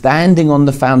 you were standing on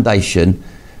the foundation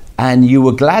and you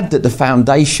were glad that the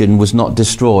foundation was not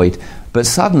destroyed. But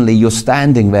suddenly you're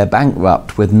standing there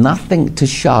bankrupt with nothing to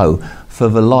show for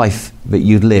the life that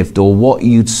you'd lived or what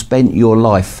you'd spent your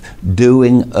life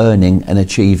doing, earning and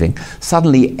achieving.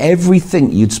 Suddenly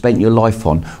everything you'd spent your life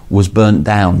on was burnt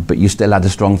down, but you still had a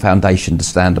strong foundation to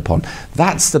stand upon.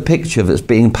 That's the picture that's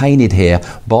being painted here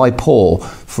by Paul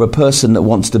for a person that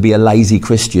wants to be a lazy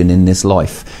Christian in this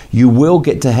life. You will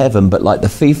get to heaven, but like the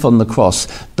thief on the cross,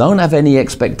 don't have any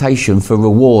expectation for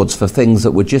rewards for things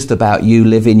that were just about you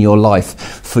living your life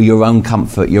for your own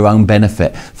comfort, your own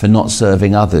benefit, for not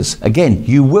serving others. Again,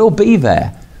 you will be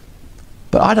there.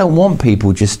 But I don't want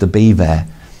people just to be there.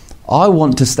 I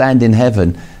want to stand in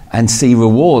heaven and see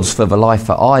rewards for the life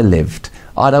that I lived.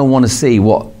 I don't want to see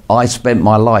what I spent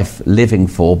my life living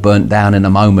for burnt down in a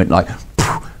moment, like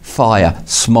fire,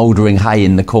 smouldering hay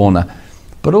in the corner.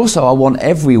 But also I want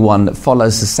everyone that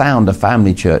follows the sound of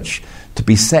Family Church to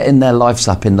be setting their lives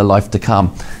up in the life to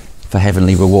come for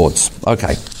heavenly rewards.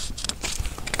 Okay.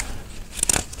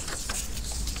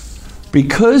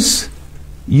 Because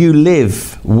you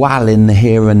live well in the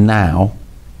here and now,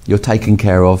 you're taken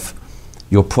care of,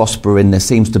 you're prospering, there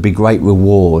seems to be great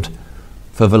reward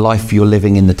for the life you're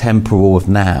living in the temporal of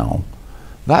now.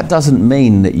 That doesn't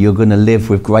mean that you're going to live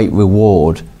with great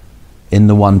reward in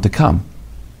the one to come.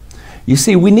 You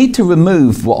see, we need to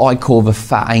remove what I call the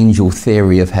fat angel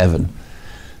theory of heaven.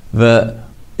 That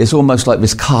it's almost like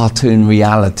this cartoon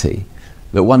reality,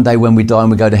 that one day when we die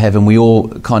and we go to heaven, we all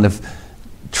kind of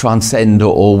transcend,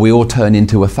 or we all turn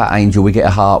into a fat angel. We get a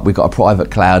harp, we got a private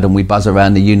cloud, and we buzz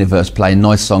around the universe playing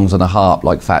nice songs on a harp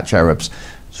like fat cherubs.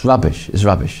 It's rubbish. It's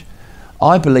rubbish.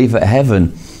 I believe that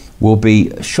heaven will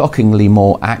be shockingly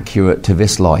more accurate to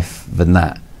this life than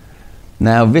that.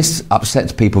 Now, this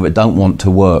upsets people that don't want to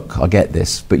work. I get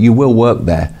this, but you will work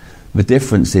there. The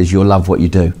difference is you'll love what you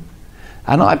do.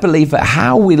 And I believe that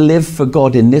how we live for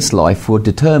God in this life will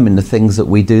determine the things that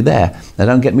we do there. Now,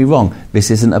 don't get me wrong, this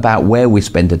isn't about where we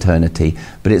spend eternity,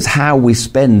 but it's how we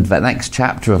spend that next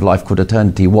chapter of life called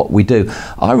eternity, what we do.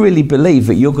 I really believe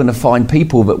that you're going to find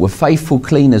people that were faithful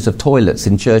cleaners of toilets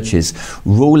in churches,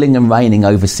 ruling and reigning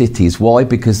over cities. Why?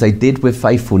 Because they did with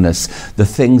faithfulness the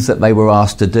things that they were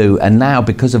asked to do. And now,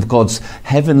 because of God's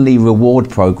heavenly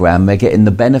reward program, they're getting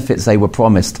the benefits they were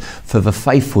promised for the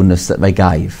faithfulness that they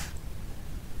gave.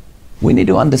 We need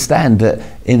to understand that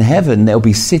in heaven there'll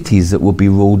be cities that will be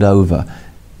ruled over.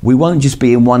 We won't just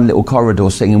be in one little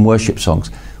corridor singing worship songs.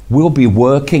 We'll be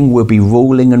working, we'll be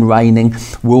ruling and reigning,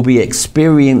 we'll be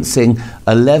experiencing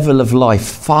a level of life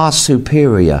far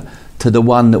superior to the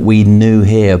one that we knew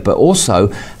here. But also,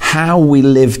 how we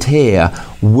lived here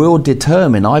will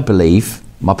determine, I believe,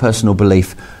 my personal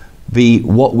belief,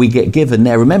 what we get given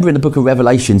there. Remember in the book of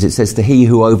Revelations it says, to he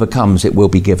who overcomes it will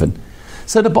be given.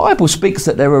 So the Bible speaks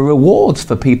that there are rewards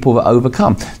for people that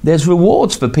overcome. There's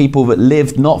rewards for people that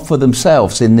lived not for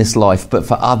themselves in this life, but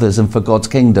for others and for God's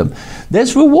kingdom.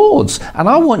 There's rewards, and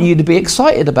I want you to be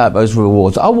excited about those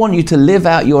rewards. I want you to live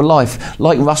out your life,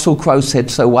 like Russell Crowe said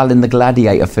so well in the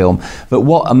Gladiator film, that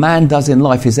what a man does in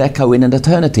life is echoing in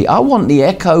eternity. I want the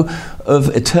echo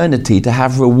of eternity to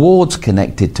have rewards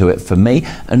connected to it for me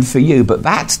and for you, but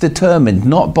that's determined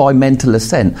not by mental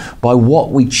assent, by what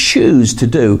we choose to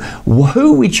do.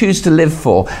 Who we choose to live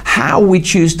for, how we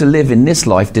choose to live in this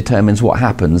life determines what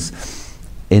happens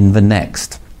in the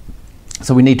next.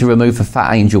 So we need to remove the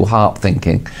fat angel harp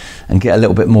thinking and get a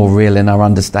little bit more real in our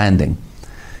understanding.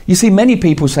 You see, many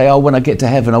people say, oh, when I get to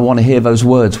heaven I want to hear those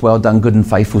words, well done, good and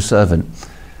faithful servant.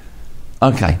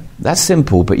 Okay, that's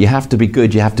simple, but you have to be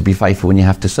good, you have to be faithful, and you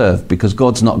have to serve, because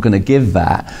God's not going to give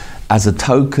that as a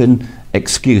token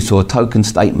excuse or a token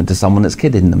statement to someone that's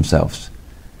kidding themselves.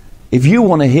 If you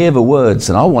want to hear the words,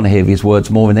 and I want to hear these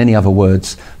words more than any other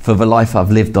words for the life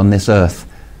I've lived on this earth,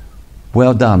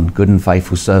 well done, good and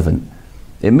faithful servant.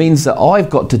 It means that I've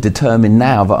got to determine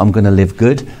now that I'm going to live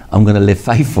good, I'm going to live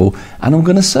faithful, and I'm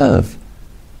going to serve.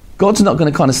 God's not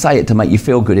going to kind of say it to make you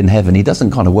feel good in heaven. He doesn't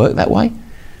kind of work that way.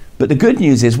 But the good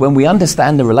news is when we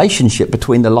understand the relationship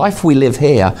between the life we live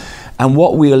here and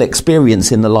what we will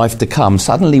experience in the life to come,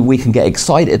 suddenly we can get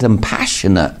excited and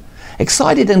passionate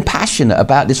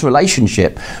about this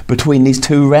relationship between these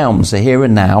two realms, the here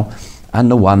and now and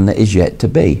the one that is yet to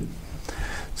be.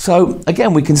 So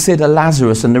again, we consider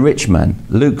Lazarus and the rich man.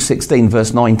 Luke 16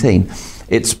 verse 19,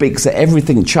 it speaks that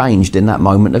everything changed in that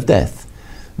moment of death.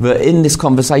 That in this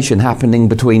conversation happening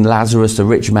between Lazarus, the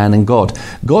rich man, and God,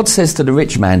 God says to the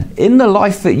rich man, in the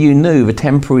life that you knew, the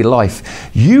temporary life,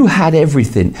 you had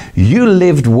everything. You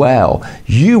lived well.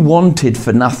 You wanted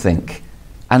for nothing.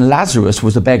 And Lazarus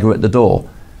was a beggar at the door.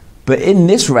 But in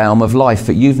this realm of life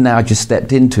that you've now just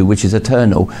stepped into, which is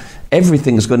eternal,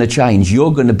 everything's going to change.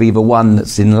 You're going to be the one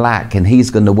that's in lack, and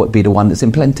he's going to be the one that's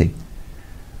in plenty.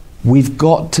 We've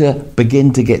got to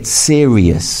begin to get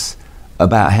serious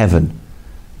about heaven.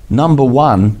 Number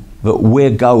one, that we're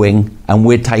going and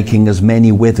we're taking as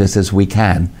many with us as we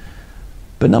can.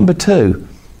 But number two,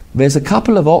 there's a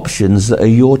couple of options that are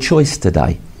your choice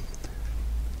today.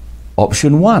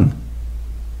 Option one,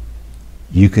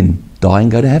 you can die and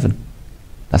go to heaven.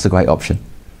 That's a great option.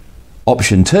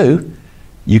 Option two,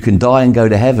 you can die and go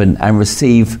to heaven and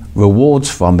receive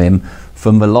rewards from him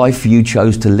from the life you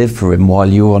chose to live for him while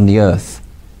you were on the earth.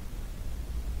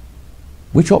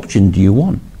 Which option do you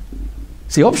want?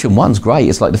 See, option one's great.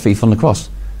 It's like the thief on the cross.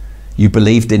 You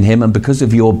believed in him, and because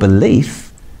of your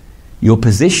belief, your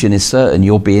position is certain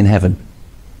you'll be in heaven.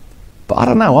 But I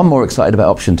don't know, I'm more excited about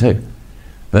option two.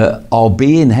 That I'll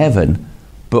be in heaven,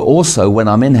 but also when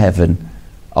I'm in heaven,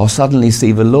 I'll suddenly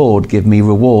see the Lord give me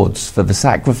rewards for the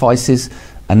sacrifices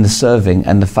and the serving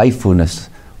and the faithfulness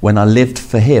when I lived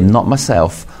for him, not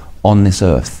myself, on this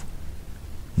earth.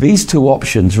 These two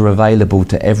options are available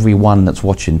to everyone that's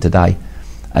watching today.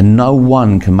 And no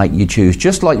one can make you choose.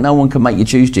 Just like no one can make you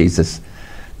choose Jesus.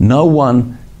 No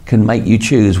one can make you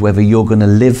choose whether you're going to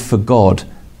live for God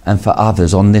and for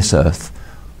others on this earth,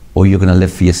 or you're going to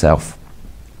live for yourself.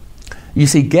 You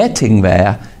see, getting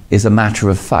there is a matter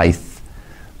of faith,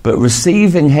 but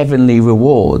receiving heavenly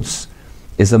rewards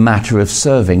is a matter of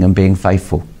serving and being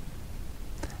faithful.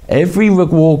 Every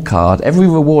reward card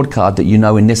that you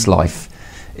know in this life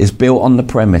is built on the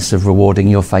premise of rewarding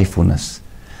your faithfulness.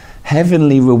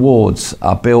 Heavenly rewards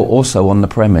are built also on the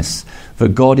premise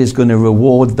that God is going to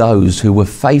reward those who were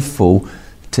faithful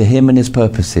to him and his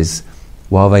purposes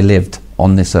while they lived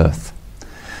on this earth.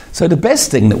 So the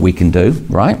best thing that we can do,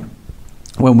 right,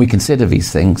 when we consider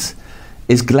these things,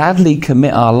 is gladly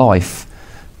commit our life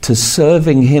to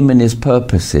serving him and his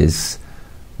purposes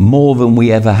more than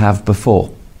we ever have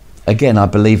before. Again, I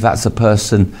believe that's a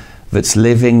person that's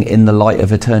living in the light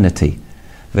of eternity.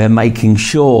 They're making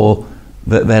sure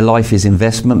that their life is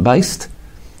investment based,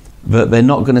 that they're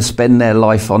not going to spend their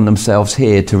life on themselves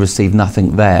here to receive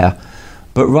nothing there,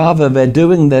 but rather they're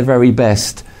doing their very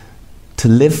best to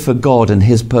live for God and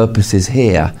his purposes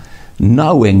here,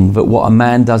 knowing that what a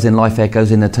man does in life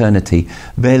echoes in eternity.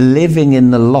 They're living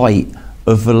in the light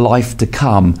of the life to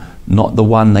come, not the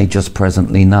one they just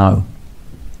presently know.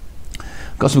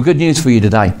 Got some good news for you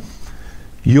today.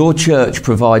 Your church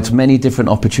provides many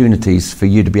different opportunities for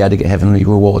you to be able to get heavenly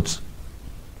rewards.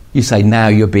 You say, now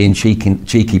you're being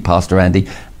cheeky, Pastor Andy.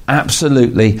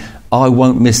 Absolutely, I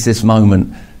won't miss this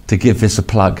moment to give this a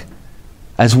plug.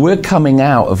 As we're coming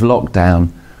out of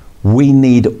lockdown, we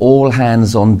need all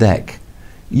hands on deck.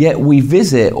 Yet we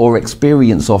visit or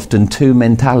experience often two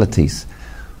mentalities.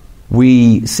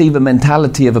 We see the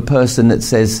mentality of a person that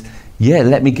says, yeah,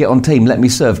 let me get on team, let me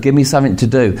serve, give me something to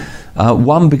do.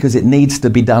 One, because it needs to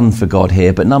be done for God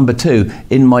here. But number two,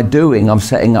 in my doing, I'm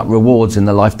setting up rewards in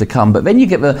the life to come. But then you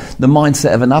get the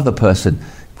mindset of another person.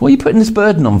 What are you putting this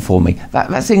burden on for me?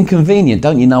 That's inconvenient.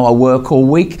 Don't you know I work all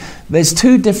week? There's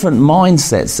two different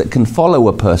mindsets that can follow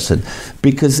a person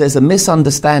because there's a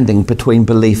misunderstanding between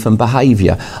belief and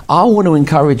behaviour. I want to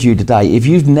encourage you today, if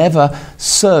you've never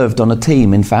served on a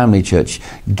team in Family Church,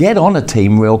 get on a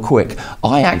team real quick.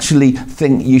 I actually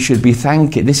think you should be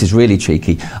thanking, this is really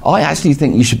cheeky, I actually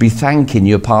think you should be thanking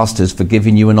your pastors for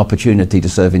giving you an opportunity to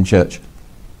serve in church.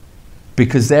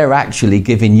 Because they're actually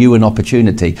giving you an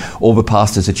opportunity. All the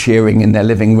pastors are cheering in their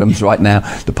living rooms right now.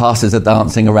 The pastors are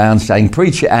dancing around saying,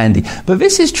 preach it, Andy. But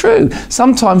this is true.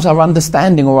 Sometimes our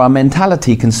understanding or our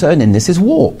mentality concerning this is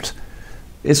warped.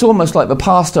 It's almost like the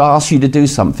pastor asks you to do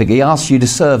something. He asks you to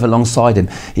serve alongside him.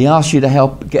 He asks you to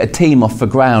help get a team off the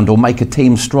ground or make a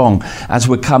team strong as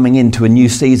we're coming into a new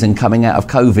season coming out of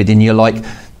COVID. And you're like,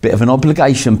 bit of an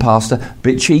obligation, Pastor,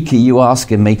 bit cheeky you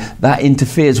asking me, that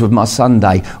interferes with my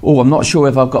Sunday. Oh, I'm not sure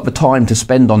if I've got the time to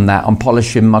spend on that, I'm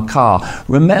polishing my car.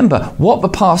 Remember, what the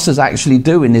pastor's actually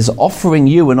doing is offering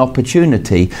you an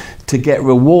opportunity to get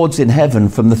rewards in heaven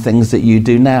from the things that you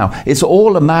do now. It's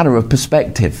all a matter of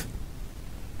perspective.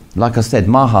 Like I said,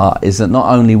 my heart is that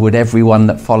not only would everyone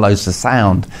that follows the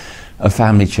sound of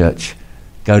Family Church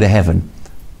go to heaven,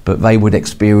 but they would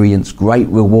experience great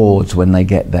rewards when they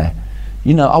get there.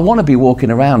 You know, I want to be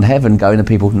walking around heaven going to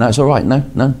people, no, it's all right, no,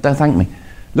 don't thank me.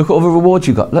 Look at all the rewards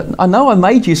you got. Look, I know I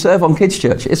made you serve on Kids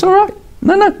Church. It's all right.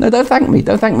 No, don't thank me.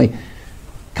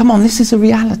 Come on, this is a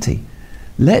reality.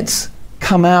 Let's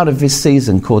come out of this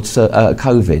season called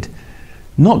COVID,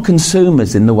 not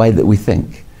consumers in the way that we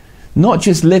think. Not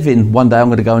just living, one day I'm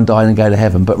going to go and die and go to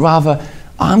heaven, but rather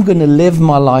I'm going to live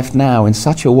my life now in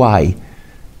such a way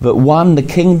that, one, the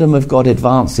kingdom of God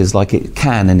advances like it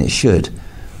can and it should.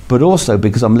 But also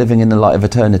because I'm living in the light of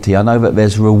eternity, I know that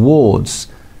there's rewards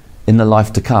in the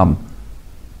life to come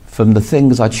from the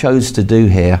things I chose to do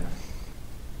here,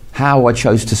 how I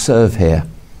chose to serve here,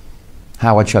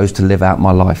 how I chose to live out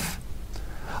my life.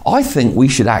 I think we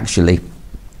should actually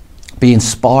be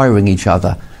inspiring each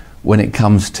other when it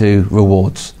comes to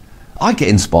rewards. I get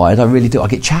inspired, I really do. I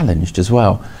get challenged as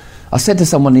well. I said to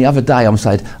someone the other day,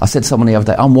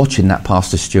 I'm watching that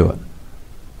Pastor Stuart.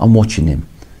 I'm watching him.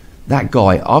 That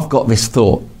guy, I've got this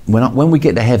thought, when we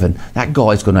get to heaven, that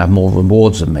guy's going to have more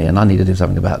rewards than me, and I need to do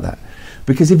something about that.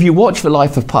 Because if you watch the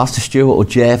life of Pastor Stuart or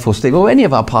Jeff or Steve or any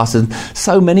of our pastors,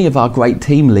 so many of our great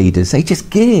team leaders, they just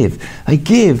give. They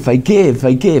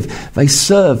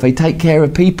serve, they take care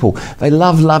of people, they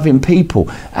love loving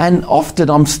people. And often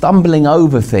I'm stumbling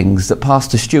over things that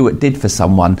Pastor Stuart did for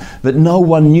someone that no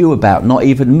one knew about, not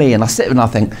even me. And I sit and I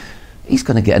think, he's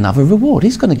going to get another reward.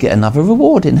 He's going to get another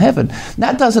reward in heaven.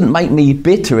 That doesn't make me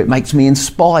bitter. It makes me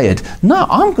inspired. No,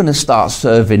 I'm going to start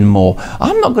serving more.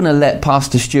 I'm not going to let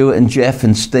Pastor Stuart and Jeff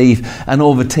and Steve and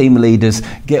all the team leaders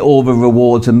get all the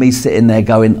rewards and me sitting there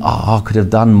going, I could have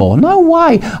done more. No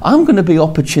way. I'm going to be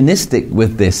opportunistic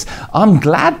with this. I'm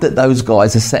glad that those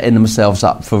guys are setting themselves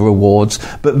up for rewards,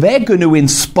 but they're going to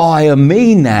inspire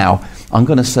me now. I'm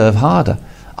going to serve harder.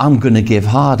 I'm going to give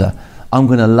harder. I'm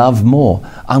going to love more.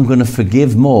 I'm going to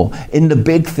forgive more. In the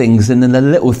big things and in the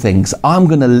little things, I'm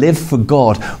going to live for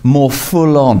God more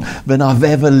full on than I've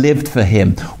ever lived for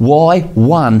him. Why?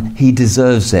 One, he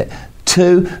deserves it.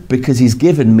 Two, because he's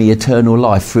given me eternal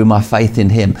life through my faith in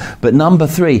him. But number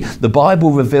three, the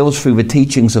Bible reveals through the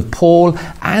teachings of Paul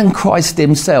and Christ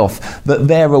himself that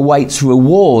there awaits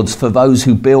rewards for those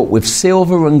who built with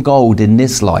silver and gold in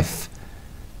this life.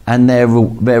 And there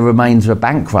remains a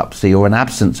bankruptcy or an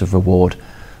absence of reward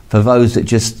for those that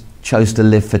just chose to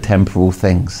live for temporal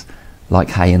things like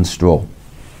hay and straw.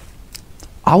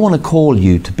 I want to call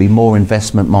you to be more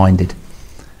investment minded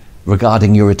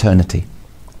regarding your eternity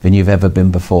than you've ever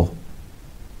been before.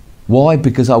 Why?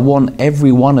 Because I want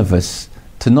every one of us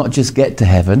to not just get to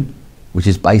heaven, which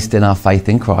is based in our faith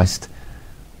in Christ,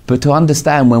 but to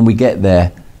understand when we get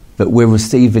there that we're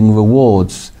receiving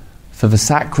rewards for the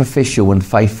sacrificial and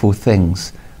faithful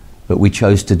things that we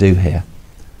chose to do here.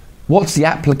 What's the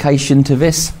application to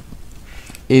this?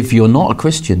 If you're not a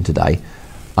Christian today,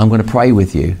 I'm going to pray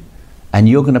with you, and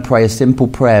you're going to pray a simple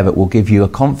prayer that will give you a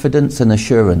confidence and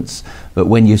assurance that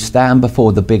when you stand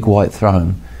before the big white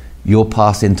throne, you'll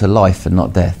pass into life and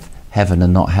not death, heaven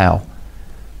and not hell.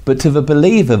 But to the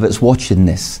believer that's watching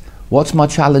this, what's my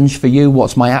challenge for you?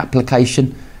 What's my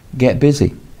application? Get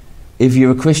busy. If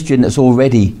you're a Christian that's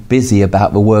already busy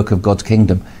about the work of God's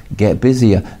kingdom, get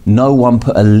busier. No one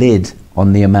put a lid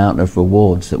on the amount of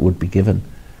rewards that would be given.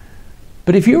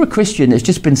 But if you're a Christian that's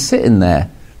just been sitting there,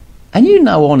 and you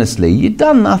know honestly, you've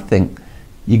done nothing,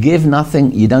 you give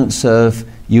nothing, you don't serve,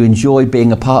 you enjoy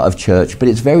being a part of church, but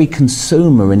it's very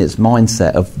consumer in its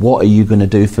mindset of what are you going to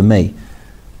do for me?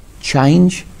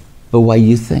 Change the way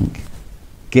you think.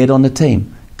 Get on the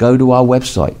team. Go to our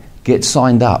website. Get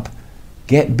signed up.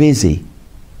 Get busy.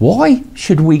 Why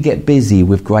should we get busy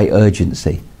with great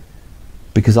urgency?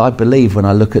 Because I believe when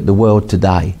I look at the world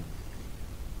today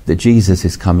that Jesus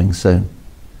is coming soon.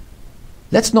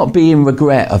 Let's not be in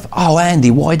regret of, oh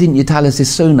Andy, why didn't you tell us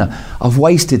this sooner? I've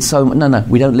wasted so much. No,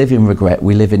 we don't live in regret.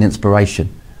 We live in inspiration.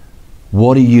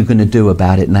 What are you going to do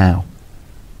about it now?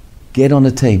 Get on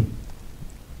a team.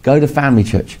 Go to family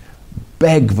church.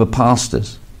 Beg the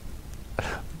pastors.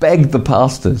 Beg the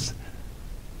pastors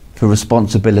for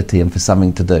responsibility and for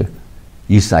something to do.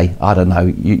 You say, I don't know,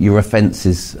 your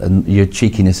offences and your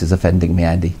cheekiness is offending me,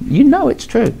 Andy. You know it's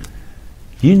true.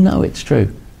 You know it's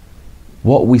true.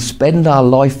 What we spend our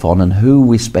life on and who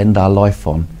we spend our life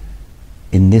on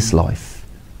in this life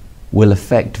will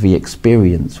affect the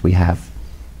experience we have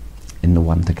in the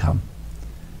one to come.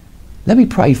 Let me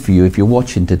pray for you if you're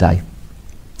watching today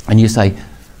and you say,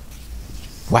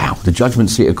 wow, the judgment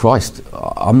seat of Christ,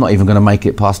 I'm not even going to make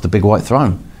it past the big white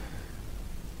throne.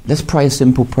 Let's pray a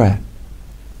simple prayer.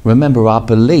 Remember, our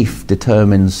belief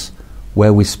determines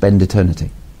where we spend eternity.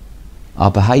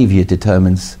 Our behaviour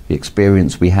determines the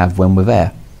experience we have when we're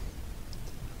there.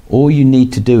 All you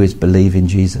need to do is believe in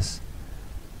Jesus.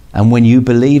 And when you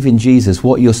believe in Jesus,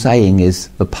 what you're saying is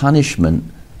the punishment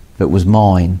that was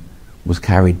mine was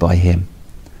carried by him.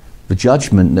 The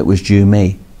judgment that was due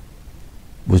me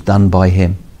was done by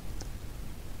him.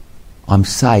 I'm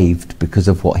saved because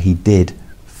of what he did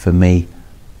for me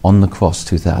on the cross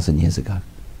 2,000 years ago.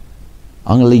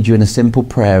 I'm going to lead you in a simple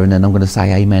prayer and then I'm going to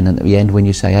say amen. And at the end when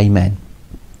you say amen,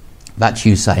 that's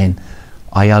you saying,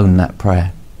 I own that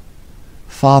prayer.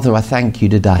 Father, I thank you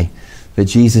today that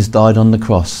Jesus died on the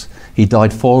cross. He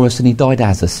died for us and he died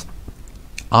as us.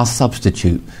 Our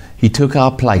substitute. He took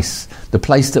our place, the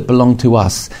place that belonged to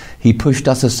us. He pushed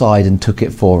us aside and took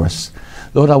it for us.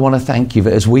 Lord, I want to thank you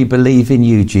that as we believe in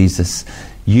you, Jesus,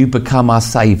 you become our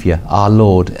Saviour, our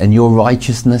Lord, and your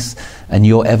righteousness and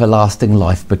your everlasting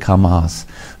life become ours.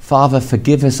 Father,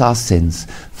 forgive us our sins.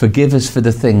 Forgive us for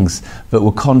the things that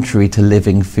were contrary to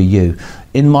living for you.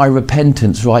 In my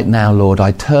repentance right now, Lord,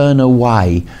 I turn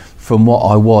away from what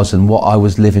I was and what I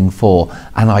was living for,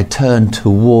 and I turn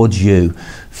towards you.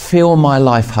 Fill my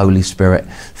life, Holy Spirit.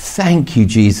 Thank you,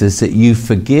 Jesus, that you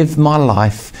forgive my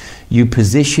life. You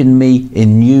position me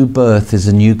in new birth as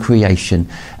a new creation,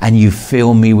 and you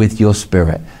fill me with your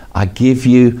Spirit. I give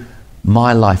you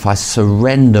my life. I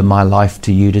surrender my life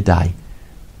to you today.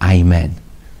 Amen.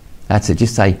 That's it.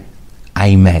 Just say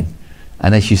amen.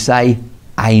 And as you say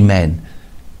amen,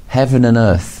 heaven and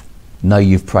earth know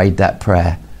you've prayed that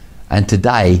prayer. And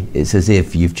today it's as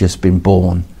if you've just been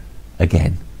born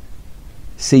again.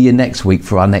 See you next week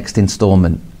for our next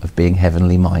instalment of Being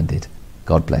Heavenly Minded.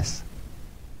 God bless.